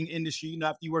trucking industry. You know,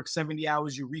 after you work 70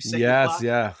 hours, you reset your clock.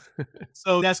 Yeah.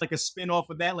 So that's like a spin off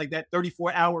of that, like that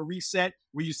 34-hour reset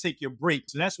where you take your break.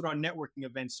 So that's what our networking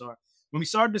events are. When we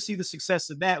started to see the success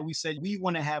of that, we said we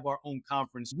want to have our own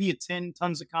conference. We attend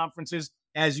tons of conferences.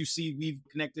 As you see, we've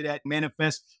connected at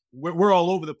Manifest. We're all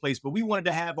over the place, but we wanted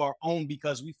to have our own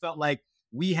because we felt like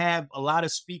we have a lot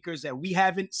of speakers that we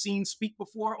haven't seen speak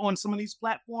before on some of these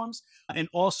platforms. And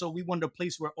also we wanted a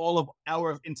place where all of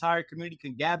our entire community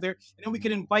can gather. And then we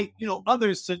could invite,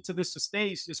 others to this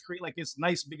stage, just create like this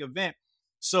nice big event.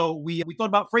 So we thought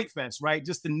about FreightFest, right?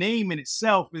 Just the name in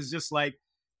itself is just like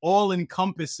all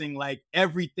encompassing, like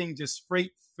everything, just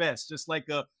Freight Fest, just like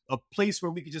a place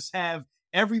where we could just have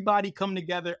everybody come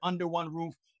together under one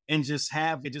roof and just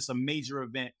have just a major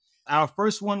event. Our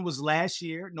first one was last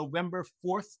year, November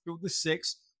 4th through the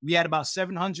 6th. We had about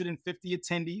 750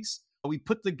 attendees. We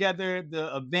put together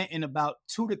the event in about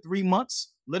 2 to 3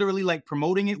 months, literally like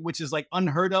promoting it, which is like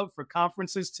unheard of for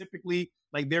conferences. Typically,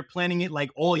 like they're planning it like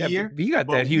all year. You got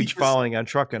that huge following on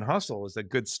Truck and Hustle is a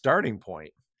good starting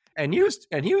point. And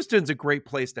Houston's a great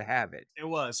place to have it. It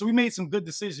was. So we made some good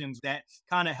decisions that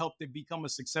kind of helped it become a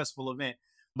successful event.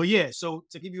 But yeah, so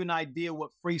to give you an idea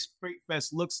what Freight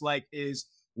Fest looks like is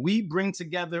we bring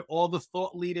together all the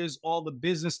thought leaders, all the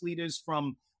business leaders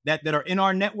from that are in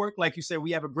our network. Like you said,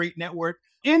 we have a great network,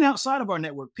 and outside of our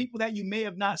network, people that you may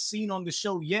have not seen on the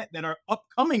show yet that are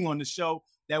upcoming on the show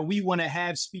that we want to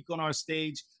have speak on our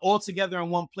stage all together in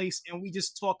one place. And we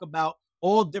just talk about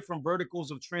all different verticals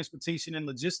of transportation and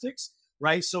logistics,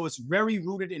 right? So it's very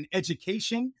rooted in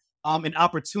education and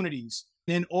opportunities.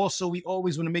 And also we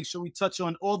always want to make sure we touch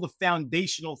on all the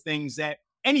foundational things that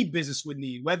any business would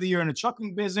need, whether you're in a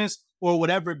trucking business or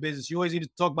whatever business. You always need to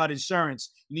talk about insurance.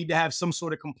 You need to have some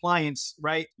sort of compliance,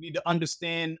 right? You need to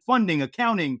understand funding,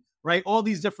 accounting, right? All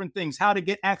these different things, how to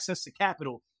get access to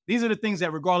capital. These are the things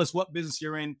that regardless what business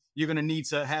you're in, you're going to need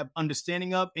to have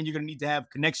understanding of, and you're going to need to have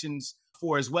connections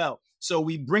for as well. So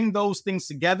we bring those things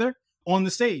together on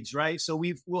the stage, right? So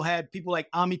we'll have people like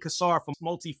Ami Kassar from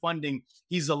Multi-Funding.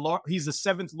 He's the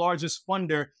 7th largest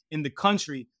funder in the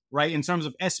country, right? In terms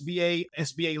of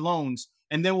SBA loans.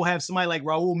 And then we'll have somebody like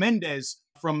Raul Mendez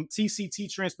from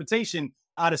TCT Transportation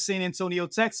out of San Antonio,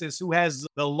 Texas, who has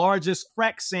the largest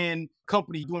frac sand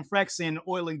company doing frac sand,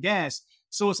 oil and gas.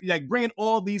 So it's like bringing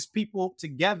all these people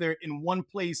together in one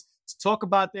place to talk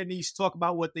about their niche, talk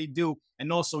about what they do,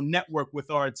 and also network with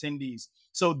our attendees.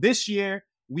 So this year,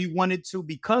 we wanted to,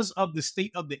 because of the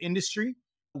state of the industry,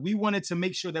 we wanted to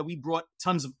make sure that we brought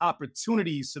tons of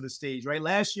opportunities to the stage, right?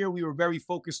 Last year, we were very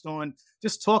focused on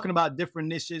just talking about different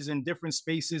niches and different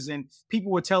spaces, and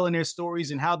people were telling their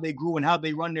stories and how they grew and how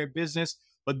they run their business.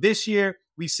 But this year,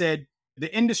 we said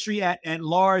the industry at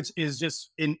large is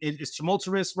just it's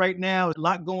tumultuous right now. A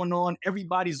lot going on.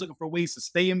 Everybody's looking for ways to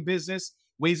stay in business,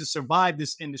 ways to survive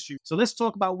this industry. So let's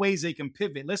talk about ways they can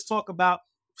pivot. Let's talk about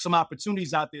some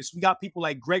opportunities out there. So we got people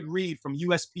like Greg Reed from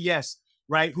USPS,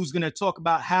 right? Who's going to talk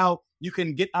about how you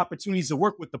can get opportunities to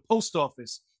work with the post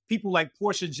office. People like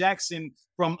Portia Jackson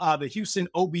from the Houston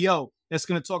OBO that's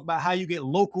going to talk about how you get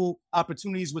local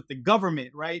opportunities with the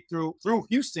government, right? Through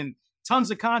Houston, tons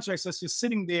of contracts that's just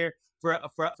sitting there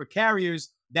for carriers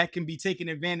that can be taken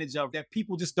advantage of that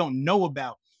people just don't know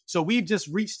about. So we've just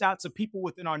reached out to people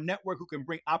within our network who can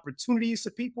bring opportunities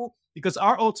to people, because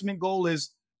our ultimate goal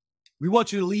is we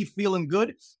want you to leave feeling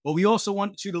good, but we also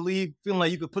want you to leave feeling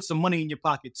like you could put some money in your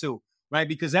pocket too, right?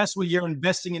 Because that's what you're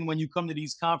investing in when you come to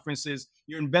these conferences.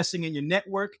 You're investing in your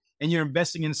network, and you're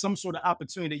investing in some sort of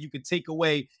opportunity that you could take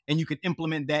away and you could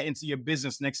implement that into your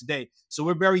business next day. So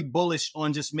we're very bullish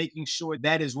on just making sure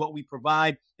that is what we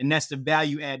provide. And that's the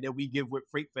value add that we give with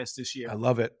FreightFest this year. I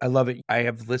love it. I love it. I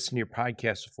have listened to your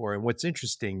podcast before. And what's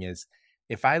interesting is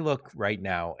if I look right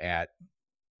now at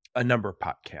a number of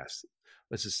podcasts,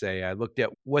 let's just say I looked at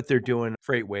what they're doing,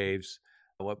 Freight Waves,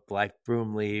 what Black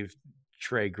Broomleaf,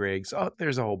 Trey Griggs. Oh,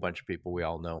 there's a whole bunch of people we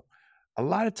all know. A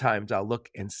lot of times I'll look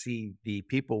and see the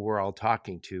people we're all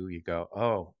talking to. You go,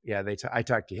 oh, yeah, I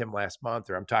talked to him last month,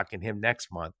 or I'm talking to him next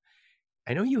month.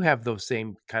 I know you have those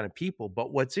same kind of people,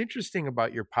 but what's interesting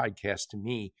about your podcast to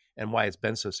me and why it's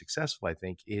been so successful, I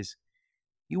think, is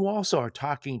you also are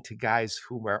talking to guys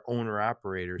who are owner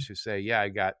operators who say, yeah,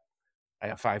 I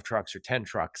have 5 trucks or 10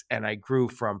 trucks, and I grew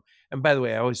from, and by the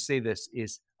way, I always say this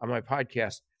is on my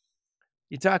podcast,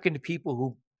 you're talking to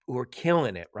people who are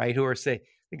killing it, right? Who are saying,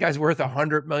 the guy's worth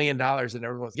 $100 million, and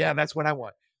everyone's, yeah, that's what I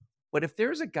want. But if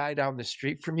there's a guy down the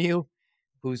street from you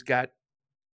who's got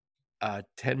a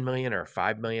 $10 million or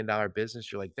 $5 million business,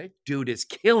 you're like, that dude is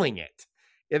killing it.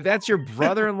 If that's your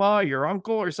brother-in-law, your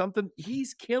uncle or something,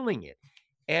 he's killing it.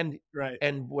 And right.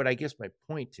 And what I guess my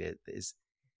point is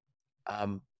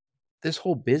this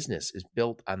whole business is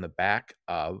built on the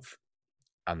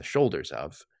shoulders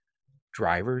of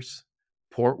drivers,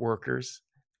 port workers,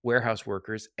 warehouse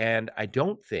workers. And I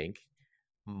don't think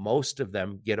most of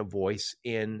them get a voice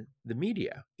in the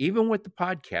media. Even with the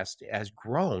podcast has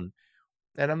grown,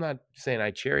 and I'm not saying I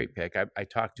cherry pick, I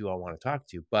talk to who I want to talk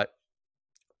to, but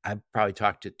I've probably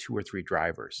talked to 2 or 3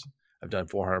 drivers. I've done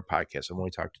 400 podcasts. I've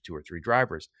only talked to 2 or 3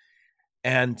 drivers.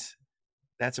 And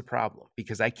that's a problem,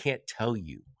 because I can't tell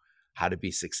you how to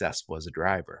be successful as a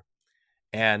driver.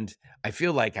 And I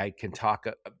feel like I can talk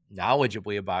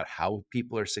knowledgeably about how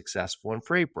people are successful in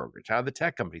freight brokerage, how the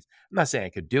tech companies. I'm not saying I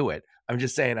could do it. I'm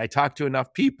just saying I talk to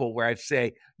enough people where I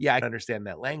say, yeah, I understand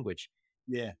that language.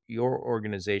 Yeah. Your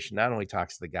organization not only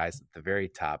talks to the guys at the very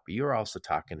top, but you're also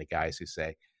talking to guys who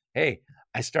say, hey,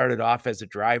 I started off as a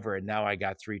driver and now I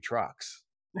got 3 trucks.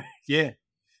 Yeah.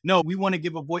 No, we want to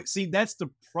give a voice. See, that's the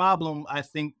problem, I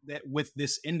think, that with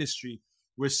this industry.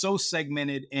 We're so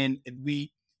segmented, and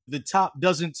the top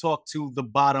doesn't talk to the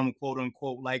bottom, quote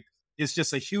unquote. Like, it's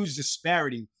just a huge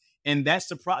disparity. And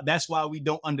that's that's why we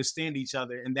don't understand each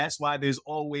other. And that's why there's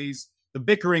always the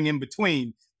bickering in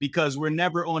between, because we're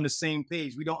never on the same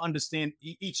page. We don't understand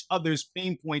each other's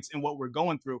pain points and what we're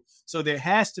going through. So there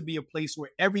has to be a place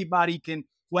where everybody can.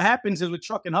 What happens is with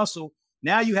Truck and Hustle,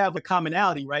 now you have a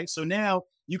commonality, right? So now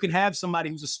you can have somebody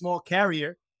who's a small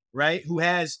carrier, right, who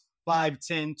has 5,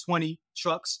 10, 20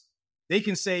 trucks. They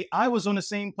can say, I was on the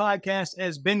same podcast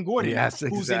as Ben Gordon, yes,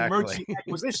 who's in merchant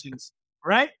acquisitions,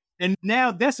 right? And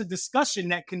now that's a discussion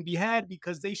that can be had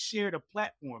because they shared a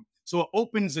platform. So it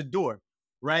opens a door,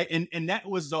 right? And that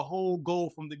was the whole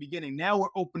goal from the beginning. Now we're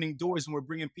opening doors and we're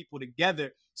bringing people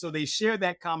together so they share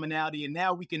that commonality. And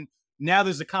now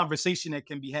there's a conversation that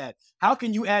can be had. How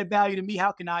can you add value to me?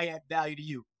 How can I add value to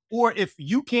you? Or if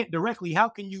you can't directly, how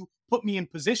can you put me in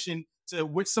position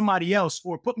with somebody else,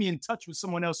 or put me in touch with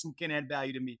someone else who can add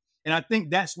value to me? And I think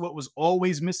that's what was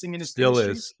always missing in this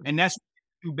industry. Is. And that's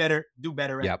what do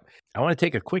better. Yep. I want to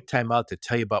take a quick time out to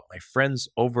tell you about my friends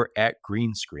over at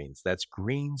Greenscreens. That's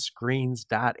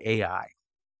greenscreens.ai.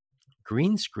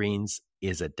 Greenscreens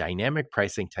is a dynamic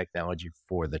pricing technology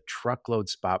for the truckload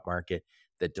spot market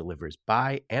that delivers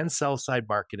buy and sell side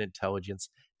market intelligence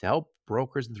to help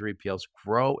brokers and 3PLs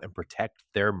grow and protect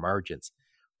their margins.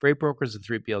 Freight brokers and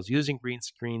 3PLs using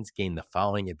Greenscreens gain the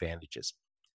following advantages: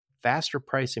 faster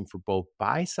pricing for both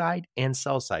buy side and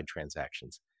sell side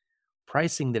transactions,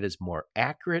 pricing that is more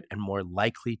accurate and more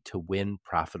likely to win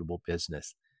profitable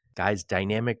business. Guys,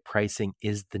 dynamic pricing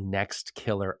is the next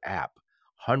killer app.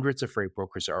 Hundreds of freight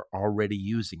brokers are already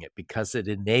using it because it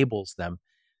enables them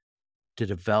to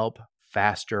develop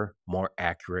faster, more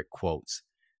accurate quotes.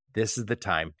 This is the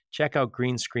time. Check out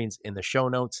Greenscreens in the show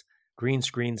notes,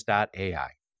 greenscreens.ai.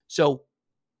 So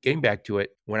getting back to it,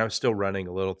 when I was still running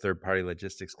a little third-party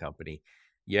logistics company,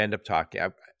 you end up talking,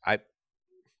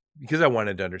 because I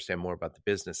wanted to understand more about the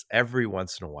business, every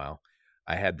once in a while,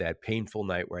 I had that painful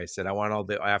night where I said, I want all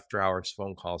the after hours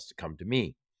phone calls to come to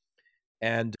me.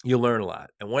 And you learn a lot.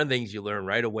 And one of the things you learn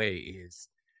right away is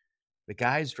the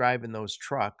guys driving those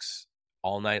trucks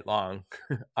all night long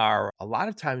are a lot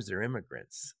of times they're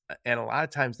immigrants, and a lot of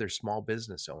times they're small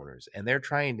business owners, and they're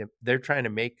trying to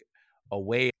make a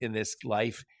way in this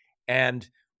life. And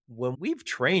when we've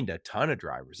trained a ton of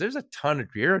drivers, there's a ton of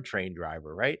you're a trained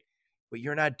driver, right? But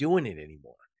you're not doing it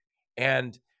anymore.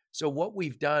 And so what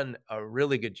we've done a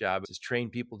really good job is train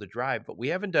people to drive, but we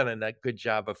haven't done a good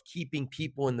job of keeping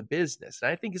people in the business. And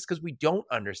I think it's because we don't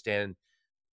understand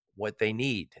what they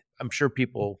need. I'm sure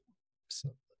people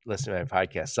listen to my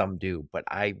podcast, some do, but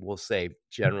I will say,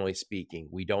 generally speaking,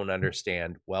 we don't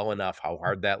understand well enough how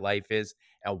hard that life is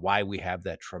and why we have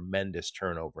that tremendous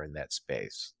turnover in that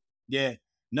space. Yeah.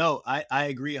 No, I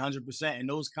agree 100%. And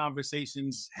those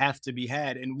conversations have to be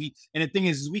had. And the thing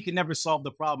is we can never solve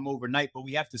the problem overnight, but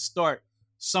we have to start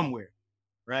somewhere,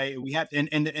 right? We have to,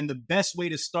 and the best way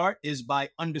to start is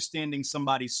by understanding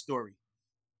somebody's story,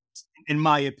 in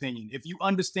my opinion. If you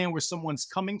understand where someone's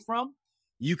coming from,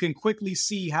 you can quickly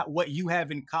see what you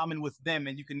have in common with them,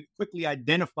 and you can quickly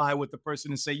identify with the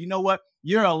person and say, you know what,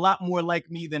 you're a lot more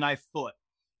like me than I thought.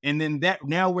 And then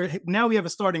now we have a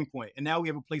starting point, and now we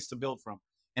have a place to build from.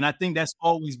 And I think that's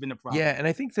always been the problem. Yeah, and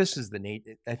I think this is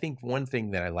I think one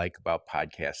thing that I like about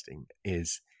podcasting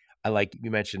is I like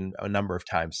you mentioned a number of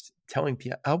times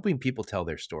helping people tell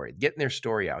their story, getting their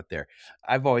story out there.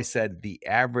 I've always said the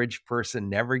average person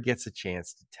never gets a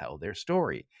chance to tell their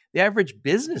story. The average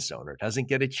business owner doesn't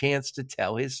get a chance to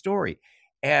tell his story.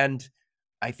 And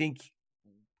I think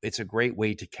it's a great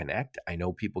way to connect. I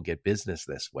know people get business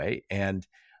this way. And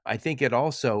I think you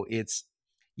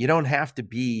don't have to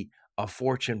be a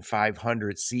Fortune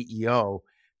 500 CEO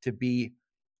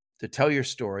to tell your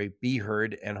story, be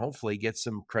heard, and hopefully get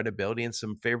some credibility and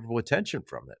some favorable attention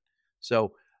from it.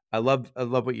 So I love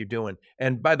what you're doing.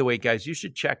 And by the way, guys, you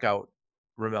should check out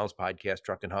Rahmel's podcast,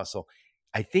 Truck and Hustle.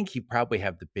 I think he probably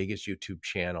have the biggest YouTube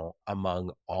channel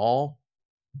among all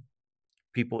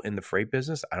people in the freight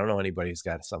business. I don't know anybody who's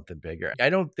got something bigger. I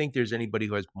don't think there's anybody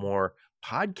who has more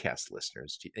podcast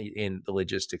listeners in the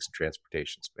logistics and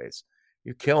transportation space.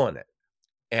 You're killing it.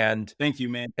 And thank you,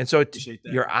 man. And so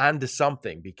you're on to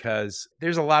something, because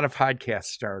there's a lot of podcasts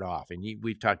start off, and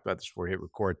we've talked about this before we hit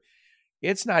record.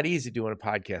 It's not easy doing a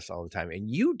podcast all the time, and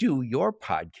you do your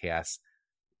podcast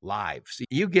live. So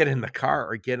you get in the car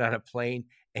or get on a plane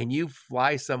and you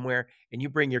fly somewhere and you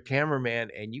bring your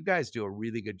cameraman, and you guys do a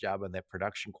really good job on that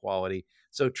production quality.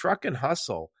 So Truck and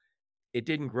Hustle, it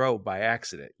didn't grow by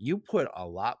accident. You put a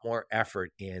lot more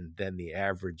effort in than the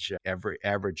average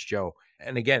Joe.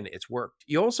 And again, it's worked.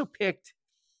 You also picked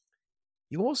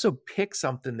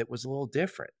something that was a little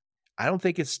different. I don't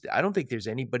think there's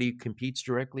anybody who competes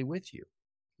directly with you.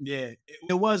 Yeah,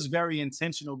 it was very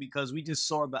intentional because we just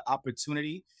saw the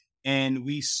opportunity, and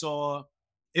we saw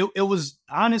it was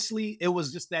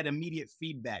just that immediate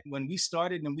feedback when we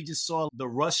started, and we just saw the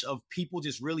rush of people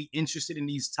just really interested in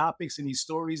these topics and these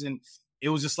stories. And it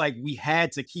was just like we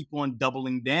had to keep on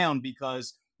doubling down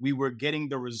because we were getting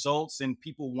the results and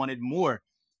people wanted more.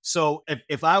 So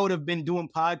if I would have been doing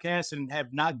podcasts and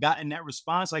have not gotten that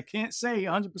response, I can't say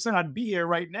 100% I'd be here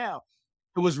right now.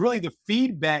 It was really the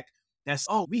feedback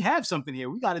we have something here.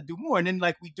 We got to do more. And then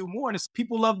we do more, and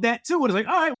people love that too. It's like,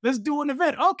 all right, let's do an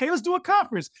event. Okay, let's do a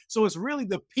conference. So it's really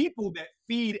the people that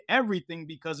feed everything,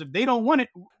 because if they don't want it,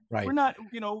 right, we're not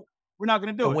going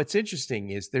to do it. What's interesting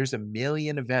is there's a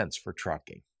million events for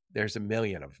trucking. There's a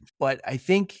million of them. But I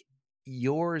think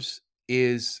yours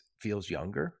feels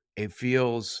younger. It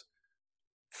feels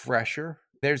fresher.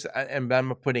 And I'm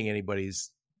not putting anybody's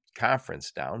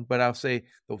conference down, but I'll say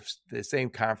the same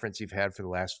conference you've had for the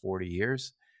last 40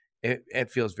 years,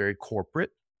 it feels very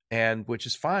corporate, and which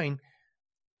is fine.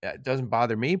 It doesn't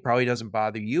bother me, probably doesn't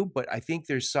bother you, but I think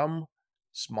there's some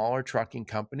smaller trucking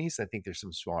companies. I think there's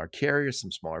some smaller carriers,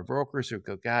 some smaller brokers who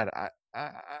go, God,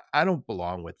 I don't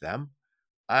belong with them.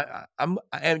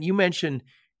 And you mentioned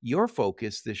your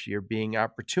focus this year being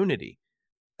opportunity.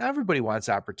 Not everybody wants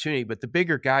opportunity, but the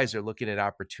bigger guys are looking at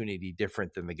opportunity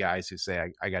different than the guys who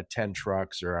say, I got 10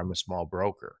 trucks or I'm a small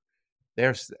broker.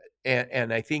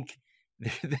 And I think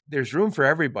there's room for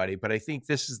everybody, but I think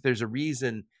there's a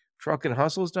reason Truck and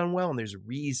Hustle has done well, and there's a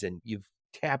reason you've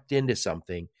tapped into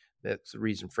something. That's the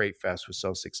reason FreightFest was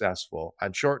so successful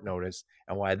on short notice,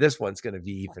 and why this one's going to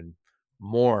be even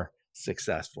more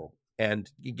successful. And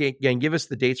again, give us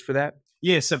the dates for that.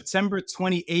 Yeah, September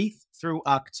 28th through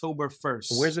October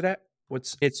 1st. Where's it at?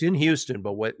 It's in Houston,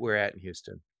 but we're at in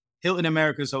Houston? Hilton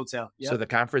Americas Hotel. Yep. So the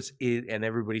conference and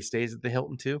everybody stays at the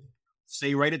Hilton too?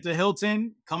 stay right at the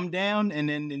Hilton, come down, and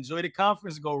then enjoy the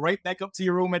conference, go right back up to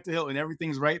your room at the Hilton.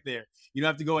 Everything's right there. You don't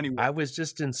have to go anywhere. I was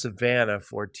just in Savannah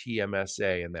for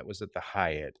TMSA, and that was at the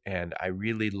Hyatt, and I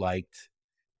really liked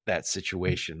that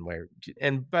situation where,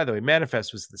 and by the way,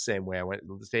 Manifest was the same way. I went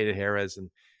to the state of Harrah's and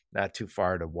not too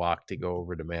far to walk to go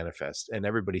over to Manifest, and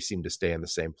everybody seemed to stay in the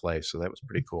same place, so that was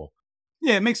pretty cool.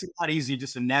 Yeah, it makes it a lot easier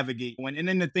just to navigate. And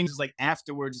then the things is like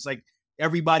afterwards, it's like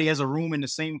everybody has a room in the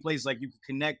same place. Like you can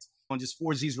connect on just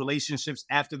forge these relationships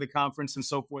after the conference and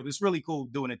so forth. It's really cool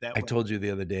doing it that way. I told you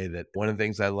the other day that one of the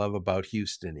things I love about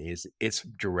Houston is it's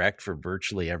direct for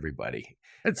virtually everybody.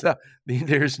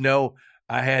 There's no,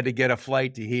 I had to get a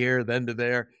flight to here, then to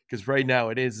there, because right now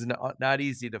it is not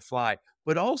easy to fly.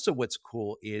 But also what's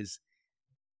cool is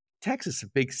Texas is a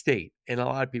big state, and a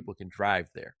lot of people can drive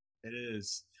there. It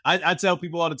is. I tell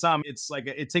people all the time, it's like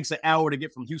it takes an hour to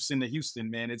get from Houston to Houston,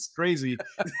 man. It's crazy.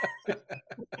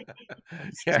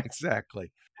 Yeah,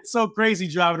 exactly. It's so crazy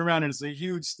driving around, and it's a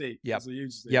huge state. Yep. It's a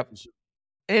huge state. Yep. For sure.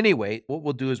 Anyway, what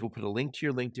we'll do is we'll put a link to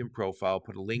your LinkedIn profile,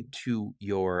 put a link to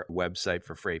your website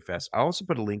for FreightFest. I'll also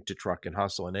put a link to Truck and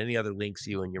Hustle and any other links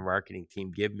you and your marketing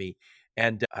team give me.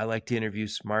 And I like to interview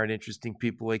smart, interesting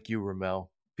people like you, Rahmel.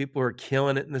 People who are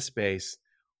killing it in the space.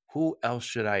 Who else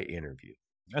should I interview?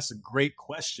 That's a great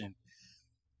question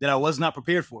that I was not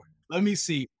prepared for. Let me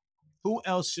see. Who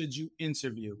else should you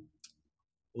interview?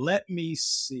 Let me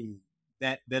see.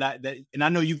 And I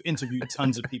know you've interviewed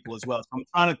tons of people as well. So I'm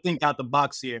trying to think out the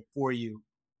box here for you.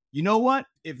 You know what?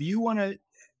 If you want to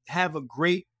have a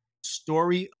great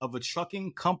story of a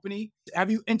trucking company,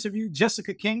 have you interviewed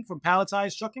Jessica King from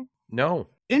Palletized Trucking? No.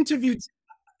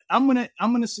 I'm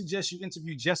gonna suggest you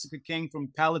interview Jessica King from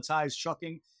Palletized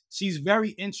Trucking. She's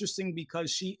very interesting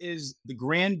because she is the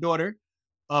granddaughter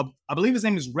of, I believe his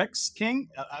name is Rex King.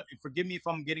 Forgive me if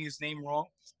I'm getting his name wrong,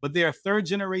 but they're a third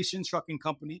generation trucking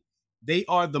company. They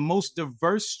are the most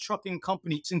diverse trucking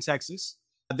company in Texas.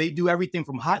 They do everything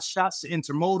from hot shots to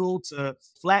intermodal to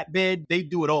flatbed. They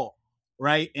do it all,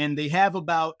 right? And they have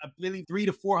about, I believe,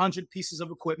 300 to 400 pieces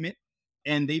of equipment,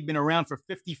 and they've been around for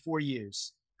 54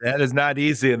 years. That is not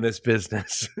easy in this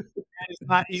business. That is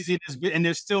not easy, and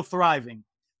they're still thriving,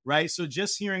 right? So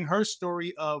just hearing her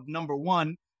story of, number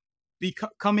one,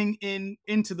 coming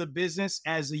into the business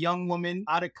as a young woman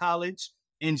out of college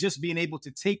and just being able to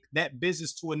take that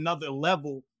business to another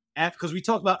level. Because we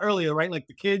talked about earlier, right? Like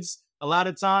the kids, a lot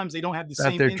of times they don't have the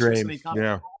same interest.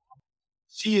 Yeah.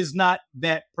 She is not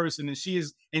that person, and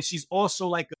she's also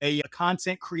like a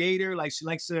content creator. Like she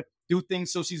likes to do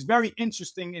things, so she's very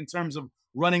interesting in terms of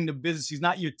running the business. She's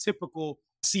not your typical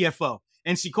CFO.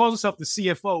 And she calls herself the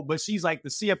CFO, but she's like the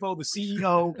CFO, the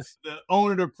CEO, the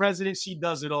owner, the president. She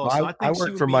does it all. Well, so I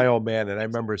work for my old man, and I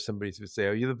remember somebody would say,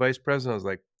 "Are you the vice president?" I was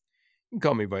like, "You can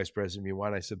call me vice president if you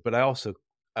want." I said, "But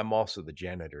I'm also the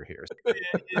janitor here."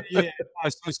 Yeah.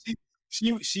 So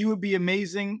she would be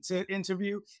amazing to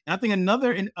interview. And I think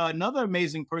another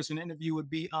amazing person to interview would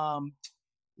be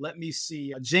let me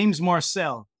see, James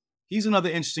Marcel. He's another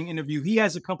interesting interview. He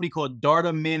has a company called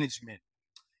Darta Management.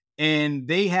 And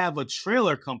they have a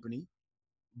trailer company.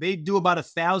 They do about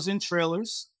 1,000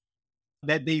 trailers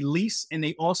that they lease and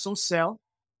they also sell.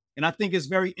 And I think it's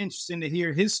very interesting to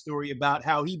hear his story about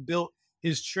how he built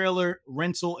his trailer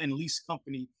rental and lease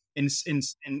company and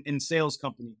sales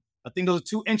company. I think those are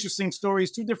two interesting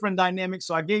stories, two different dynamics.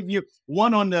 So I gave you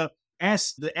one on the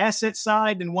asset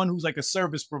side and one who's like a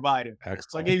service provider.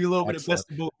 Excellent. So I gave you a little bit of best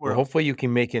of both worlds. Well, hopefully you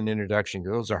can make an introduction,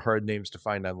 because those are hard names to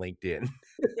find on LinkedIn.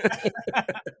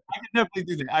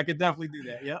 I could definitely do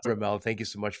that. Yeah. Rahmel, thank you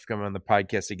so much for coming on the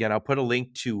podcast again. I'll put a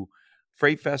link to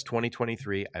FreightFest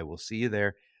 2023. I will see you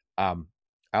there. I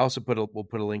also we'll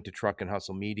put a link to Truck and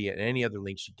Hustle Media and any other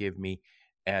links you give me.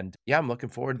 And yeah, I'm looking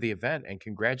forward to the event, and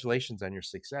congratulations on your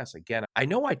success. Again, I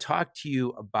know I talked to you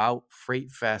about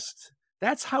FreightFest.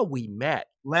 That's how we met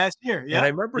last year. Yeah. And I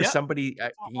remember somebody,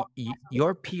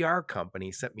 your PR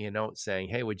company sent me a note saying,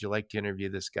 "Hey, would you like to interview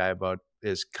this guy about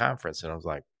his conference?" And I was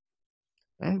like,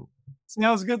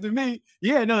 sounds good to me.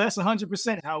 Yeah, no, that's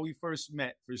 100% how we first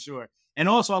met, for sure. And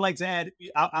also, I'd like to add,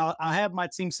 I'll have my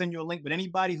team send you a link, but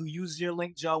anybody who uses your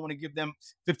link, Joe, I want to give them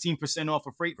 15% off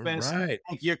of FreightFest. Right.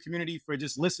 Thank your community for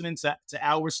just listening to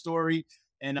our story.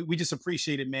 And we just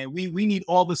appreciate it, man. We need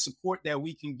all the support that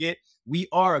we can get. We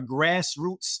are a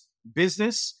grassroots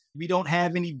business. We don't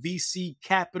have any VC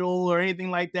capital or anything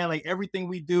like that. Like everything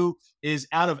we do is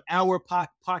out of our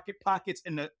pockets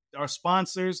and our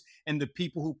sponsors and the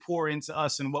people who pour into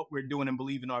us and what we're doing and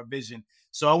believe in our vision.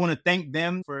 So I want to thank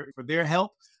them for their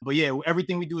help. But yeah,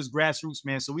 everything we do is grassroots,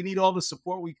 man. So we need all the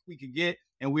support we could get.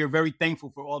 And we are very thankful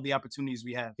for all the opportunities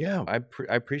we have. Yeah, I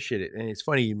appreciate it. And it's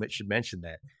funny you should mention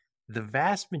that. the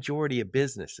vast majority of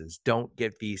businesses don't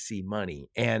get VC money.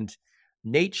 And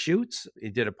Nate Schutz, he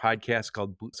did a podcast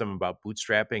called something about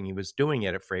bootstrapping. He was doing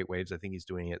it at FreightWaves. I think he's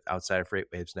doing it outside of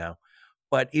FreightWaves now.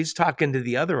 But he's talking to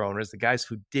the other owners, the guys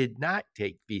who did not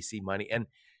take VC money. And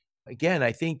again,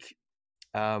 I think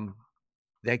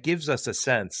that gives us a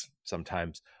sense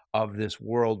sometimes of this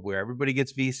world where everybody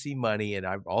gets VC money and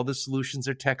all the solutions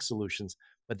are tech solutions,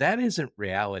 but that isn't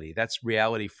reality. That's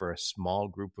reality for a small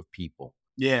group of people.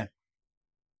 Yeah.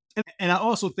 And I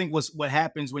also think what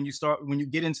happens when you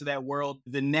get into that world,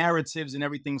 the narratives and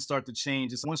everything start to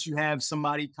change. It's once you have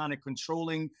somebody kind of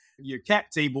controlling your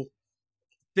cap table,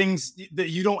 things that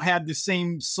you don't have the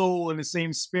same soul and the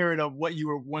same spirit of what you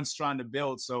were once trying to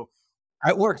build. So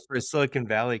I worked for a Silicon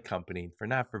Valley company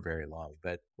not for very long,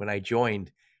 but when I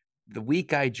joined, the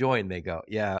week I joined, they go,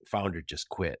 "Yeah, founder just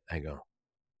quit." I go,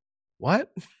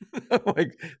 "What?"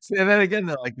 Like, say that again.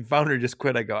 They're like, "The founder just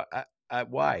quit." I go,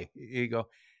 "Why?" You go,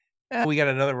 "We got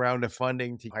another round of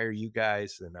funding to hire you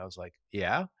guys." And I was like,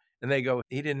 "Yeah." And they go,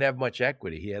 "He didn't have much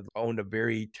equity. He had owned a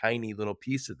very tiny little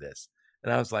piece of this."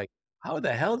 And I was like, "How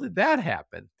the hell did that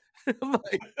happen?"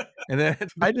 Like, and then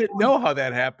I didn't know how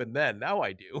that happened then. Now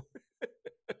I do.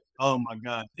 oh my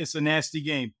God, it's a nasty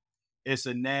game. It's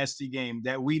a nasty game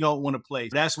that we don't want to play.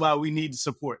 That's why we need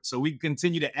support. So we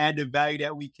continue to add the value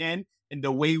that we can in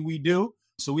the way we do.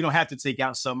 So we don't have to take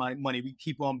out some money. We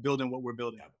keep on building what we're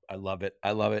building. I love it.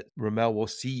 I love it. Rahmel, we'll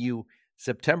see you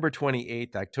September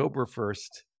 28th, October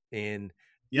 1st in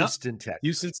Houston, Texas.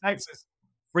 Houston, Texas.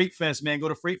 FreightFest, man. Go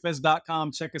to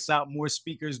freightfest.com. Check us out. More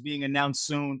speakers being announced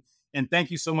soon. And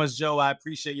thank you so much, Joe. I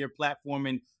appreciate your platform.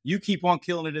 And you keep on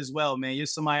killing it as well, man. You're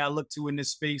somebody I look to in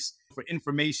this space for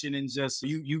information, and just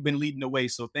you've been leading the way.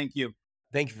 So thank you.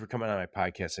 Thank you for coming on my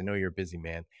podcast. I know you're a busy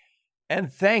man.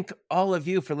 And thank all of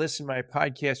you for listening to my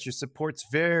podcast. Your support's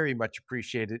very much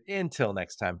appreciated. Until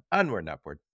next time, onward and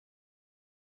upward.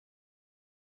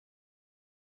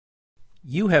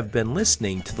 You have been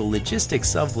listening to the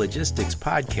Logistics of Logistics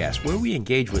podcast, where we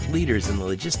engage with leaders in the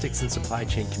logistics and supply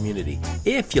chain community.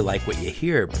 If you like what you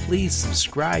hear, please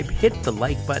subscribe, hit the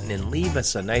like button, and leave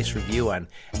us a nice review on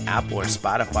Apple or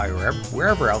Spotify or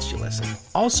wherever else you listen.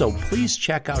 Also, please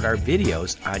check out our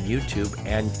videos on YouTube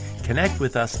and connect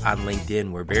with us on LinkedIn.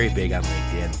 We're very big on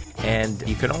LinkedIn. And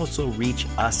you can also reach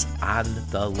us on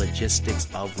the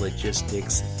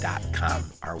logisticsoflogistics.com,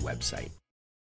 our website.